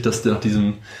 sondern wirklich, dass nach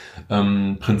diesem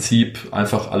Prinzip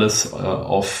einfach alles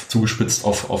zugespitzt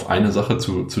auf eine Sache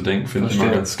zu denken, finde ich immer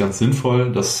ganz, ganz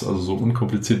sinnvoll, das also so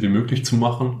unkompliziert wie möglich zu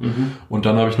machen. Und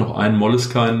dann habe ich noch ein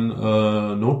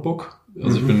Moleskine Notebook.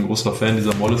 Also ich bin ein großer Fan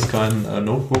dieser Moleskine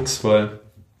Notebooks, weil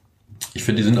ich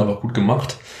finde, die sind einfach gut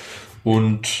gemacht.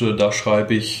 Und da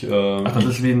schreibe ich... das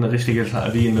ist wie ein richtiges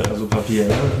also Papier,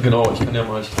 ne? Genau, ich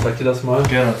zeig dir das mal.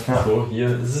 Gerne. Ja. So, hier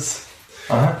ist es.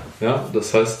 Aha. Ja,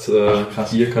 das heißt,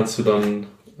 hier kannst du dann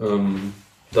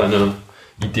deine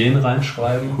Ideen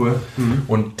reinschreiben. Cool.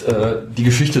 Und die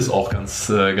Geschichte ist auch ganz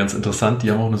interessant.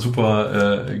 Die haben auch eine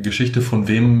super Geschichte, von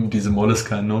wem diese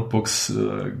Moleskine Notebooks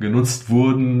genutzt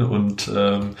wurden und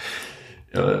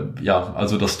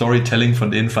also das Storytelling von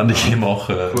denen fand ich eben auch,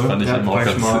 ganz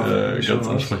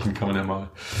ansprechend, kann man ja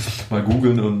mal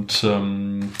googeln und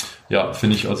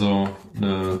finde ich also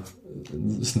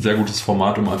ist ein sehr gutes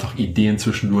Format, um einfach Ideen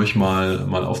zwischendurch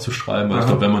mal aufzuschreiben. Weil ich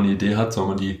glaube, wenn man eine Idee hat, soll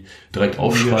man die direkt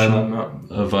aufschreiben,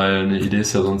 weil eine Idee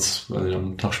ist ja sonst, weil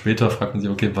einen Tag später fragt man sich,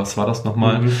 okay, was war das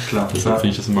nochmal? Deshalb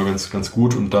finde ich das immer ganz, ganz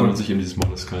gut und da nutze ich eben dieses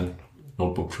Moleskine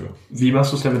Notebook für. Wie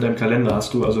machst du es denn mit deinem Kalender?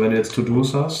 Also wenn du jetzt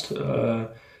To-Dos hast,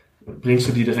 bringst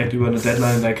du die direkt über eine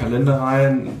Deadline in deinen Kalender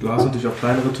rein? Du hast natürlich auch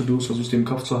kleinere To-Dos, versuchst die im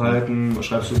Kopf zu halten,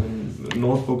 schreibst du in ein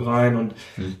Notebook rein und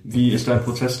wie ist dein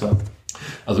Prozess da?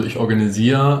 Also ich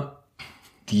organisiere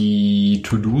die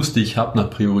To-Dos, die ich habe, nach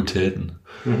Prioritäten.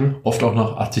 Oft auch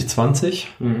nach 80-20.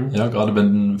 Ja, gerade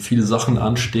wenn viele Sachen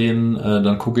anstehen,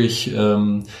 dann gucke ich,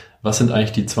 was sind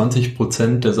eigentlich die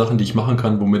 20% der Sachen, die ich machen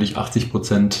kann, womit ich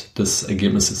 80% des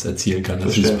Ergebnisses erzielen kann. Das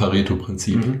ist dieses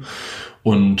Pareto-Prinzip.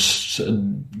 Und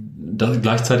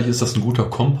gleichzeitig ist das ein guter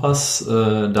Kompass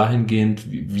dahingehend,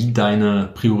 wie deine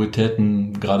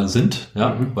Prioritäten gerade sind,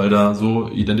 ja, weil da so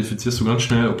identifizierst du ganz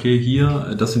schnell, okay,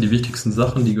 hier, das sind die wichtigsten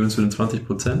Sachen, die gehören zu den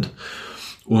 20%.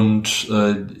 Und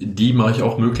die mache ich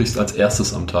auch möglichst als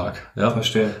erstes am Tag. Ja?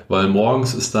 Verstehe. Weil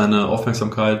morgens ist deine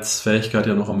Aufmerksamkeitsfähigkeit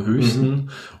ja noch am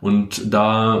höchsten. Und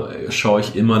da schaue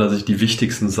ich immer, dass ich die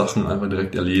wichtigsten Sachen einfach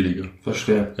direkt erledige.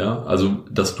 Verstehe. Ja, also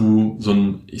dass du so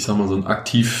ein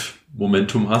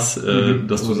Aktivmomentum hast,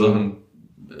 dass du Sachen,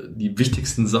 die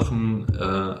wichtigsten Sachen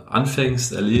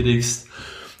anfängst, erledigst.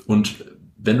 Und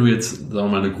wenn du jetzt, sagen wir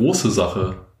mal, eine große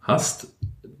Sache hast,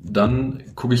 dann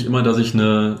gucke ich immer, dass ich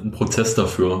einen Prozess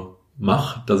dafür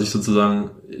mache, dass ich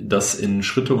sozusagen das in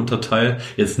Schritte unterteile,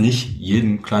 jetzt nicht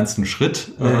jeden kleinsten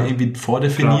Schritt irgendwie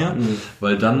vordefiniere,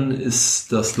 weil dann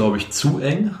ist das, glaube ich, zu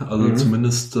eng. Also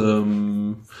zumindest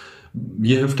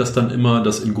mir hilft das dann immer,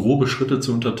 das in grobe Schritte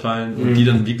zu unterteilen und die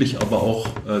dann wirklich aber auch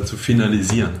zu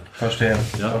finalisieren. Verstehe.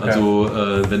 Ja, okay. Also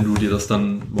wenn du dir das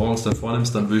dann morgens dann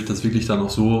vornimmst, dann würde ich das wirklich dann auch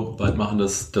so weit machen,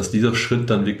 dass dieser Schritt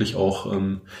dann wirklich auch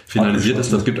finalisiert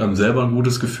ist. Das gibt einem selber ein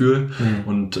gutes Gefühl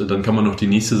und dann kann man noch die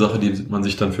nächste Sache, die man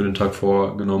sich dann für den Tag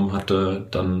vorgenommen hatte,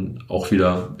 dann auch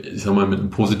wieder, ich sag mal, mit einem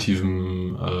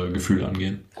positiven Gefühl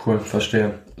angehen. Cool,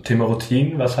 verstehe. Thema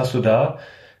Routinen, was hast du da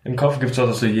im Kopf? Gibt es das,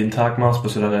 was du jeden Tag machst?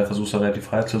 Versuchst du da relativ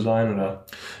frei zu sein, oder?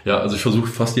 Ja, also ich versuche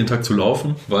fast jeden Tag zu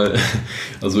laufen, weil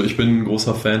also ich bin ein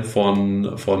großer Fan von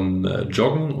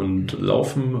Joggen und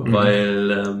Laufen,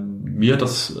 weil mir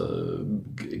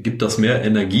gibt das mehr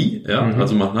Energie, ja.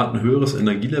 Also man hat ein höheres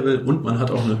Energielevel und man hat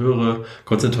auch eine höhere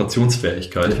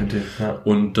Konzentrationsfähigkeit. Definitiv, ja.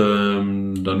 Und da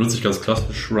nutze ich ganz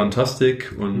klassisch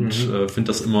Runtastic und finde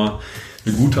das immer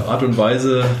eine gute Art und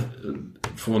Weise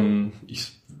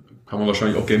kann man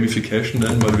wahrscheinlich auch Gamification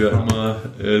nennen, weil du ja immer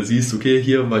siehst, okay,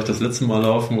 hier war ich das letzte Mal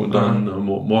laufen und dann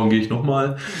morgen gehe ich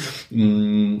nochmal.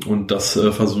 Und das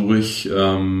versuche ich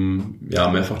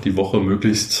mehrfach die Woche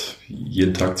möglichst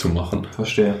jeden Tag zu machen.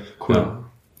 Verstehe, cool. Ja.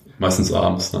 Meistens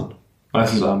abends dann.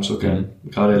 Meistens abends, okay.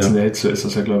 Gerade jetzt in der Hitze ist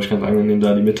das ja, glaube ich, ganz angenehm,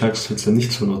 da die Mittagshitze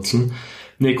nicht zu nutzen.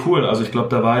 Nee, cool. Also ich glaube,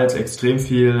 da war jetzt extrem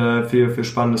viel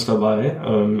Spannendes dabei.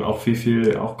 Auch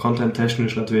auch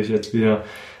content-technisch natürlich jetzt wieder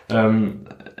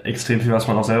extrem viel, was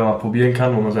man auch selber mal probieren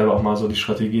kann, wo man selber auch mal so die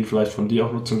Strategien vielleicht von dir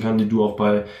auch nutzen kann, die du auch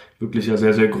bei wirklich ja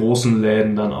sehr, sehr großen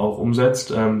Läden dann auch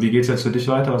umsetzt. Wie geht's jetzt für dich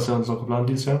weiter? Was ist ja uns noch geplant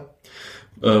dieses Jahr?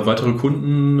 Weitere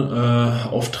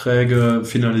Kundenaufträge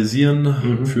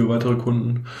finalisieren für weitere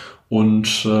Kunden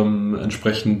und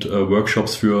entsprechend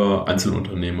Workshops für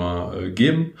Einzelunternehmer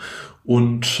geben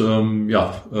und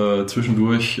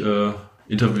zwischendurch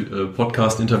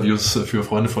Podcast-Interviews für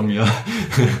Freunde von mir.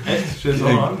 Echt? Stellst du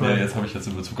auch an? Ja, jetzt habe ich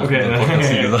in Bezug auf den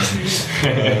Podcast gesagt.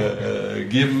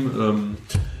 Geben,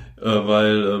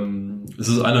 weil es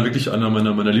ist einer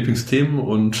meiner Lieblingsthemen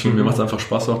und mir macht es einfach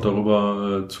Spaß, auch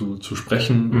darüber zu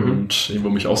sprechen und irgendwo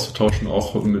mich auszutauschen,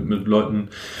 auch mit Leuten,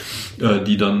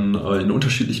 die dann in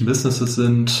unterschiedlichen Businesses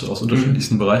sind, aus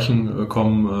unterschiedlichsten Bereichen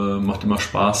kommen. Macht immer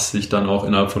Spaß, sich dann auch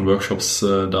innerhalb von Workshops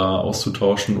da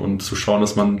auszutauschen und zu schauen,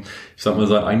 dass man, ich sag mal,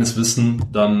 sein eigenes Wissen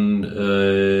dann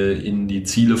in die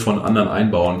Ziele von anderen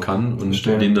einbauen kann und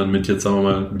denen dann mit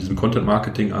diesem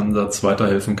Content-Marketing-Ansatz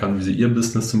weiterhelfen kann, wie sie ihr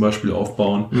Business zum Beispiel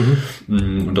aufbauen.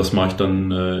 Und das mache ich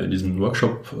dann in diesen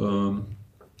Workshops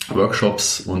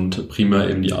und primär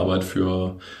eben die Arbeit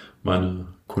für meine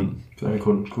Kunden. Für deine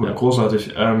Kunden, cool. Ja.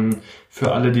 Großartig.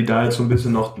 Für alle, die da jetzt so ein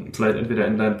bisschen noch vielleicht entweder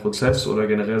in deinem Prozess oder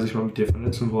generell sich mal mit dir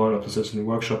vernetzen wollen, ob das jetzt in einem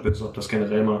Workshop ist, ob das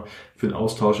generell mal für einen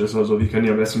Austausch ist, also wie können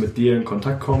die am besten mit dir in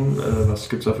Kontakt kommen? Was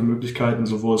gibt's da für Möglichkeiten,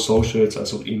 sowohl Socials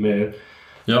als auch E-Mail?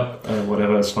 Ja.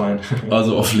 Whatever is fine.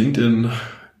 Also auf LinkedIn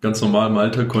ganz normal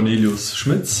Malte Cornelius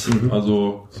Schmitz,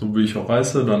 also so wie ich auch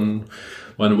heiße. Dann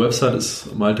meine Website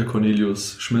ist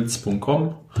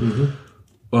maltecorneliusschmitz.com,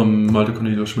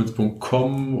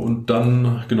 maltecorneliusschmitz.com und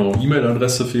dann, genau,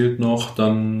 E-Mail-Adresse fehlt noch,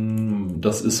 dann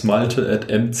das ist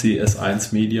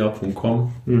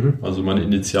malte@mcs1media.com, also meine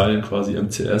Initialien quasi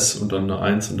MCS und dann eine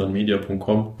 1 und dann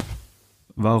media.com.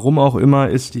 Warum auch immer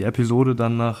ist die Episode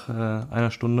dann nach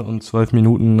 1 Stunde und 12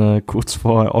 Minuten kurz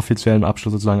vor offiziellem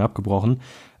Abschluss sozusagen abgebrochen.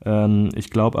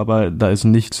 Ich glaube aber, da ist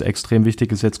nichts extrem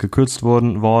Wichtiges jetzt gekürzt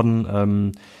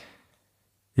worden.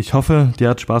 Ich hoffe, dir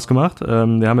hat Spaß gemacht.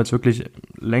 Wir haben jetzt wirklich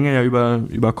länger ja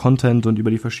über Content und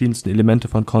über die verschiedensten Elemente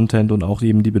von Content und auch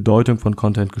eben die Bedeutung von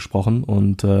Content gesprochen.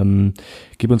 Und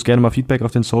gebt uns gerne mal Feedback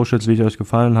auf den Socials, wie es euch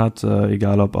gefallen hat,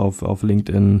 egal ob auf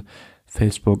LinkedIn,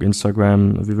 Facebook,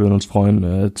 Instagram. Wir würden uns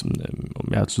freuen,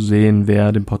 zu sehen,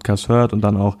 wer den Podcast hört und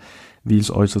dann auch, wie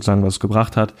es euch sozusagen was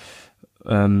gebracht hat.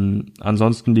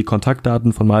 Ansonsten die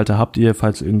Kontaktdaten von Malte habt ihr,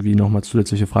 falls irgendwie nochmal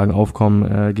zusätzliche Fragen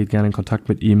aufkommen, geht gerne in Kontakt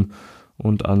mit ihm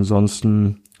und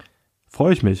ansonsten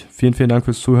freue ich mich. Vielen, vielen Dank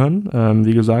fürs Zuhören.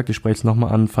 Wie gesagt, ich spreche es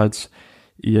nochmal an, falls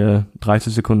ihr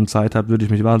 30 Sekunden Zeit habt, würde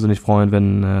ich mich wahnsinnig freuen,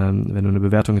 wenn du eine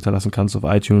Bewertung hinterlassen kannst auf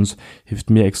iTunes. Hilft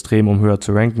mir extrem, um höher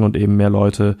zu ranken und eben mehr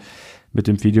Leute mit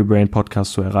dem Videobrain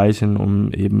Podcast zu erreichen,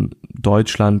 um eben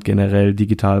Deutschland generell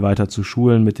digital weiter zu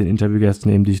schulen mit den Interviewgästen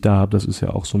eben, die ich da habe. Das ist ja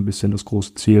auch so ein bisschen das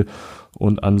große Ziel.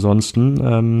 Und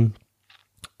ansonsten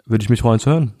würde ich mich freuen zu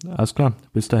hören. Alles klar.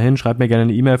 Bis dahin, schreibt mir gerne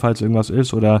eine E-Mail, falls irgendwas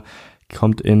ist, oder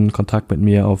kommt in Kontakt mit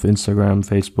mir auf Instagram,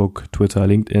 Facebook, Twitter,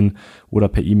 LinkedIn oder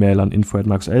per E-Mail an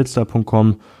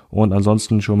info@maxelster.com. Und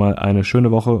ansonsten schon mal eine schöne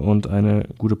Woche und eine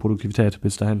gute Produktivität.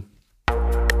 Bis dahin.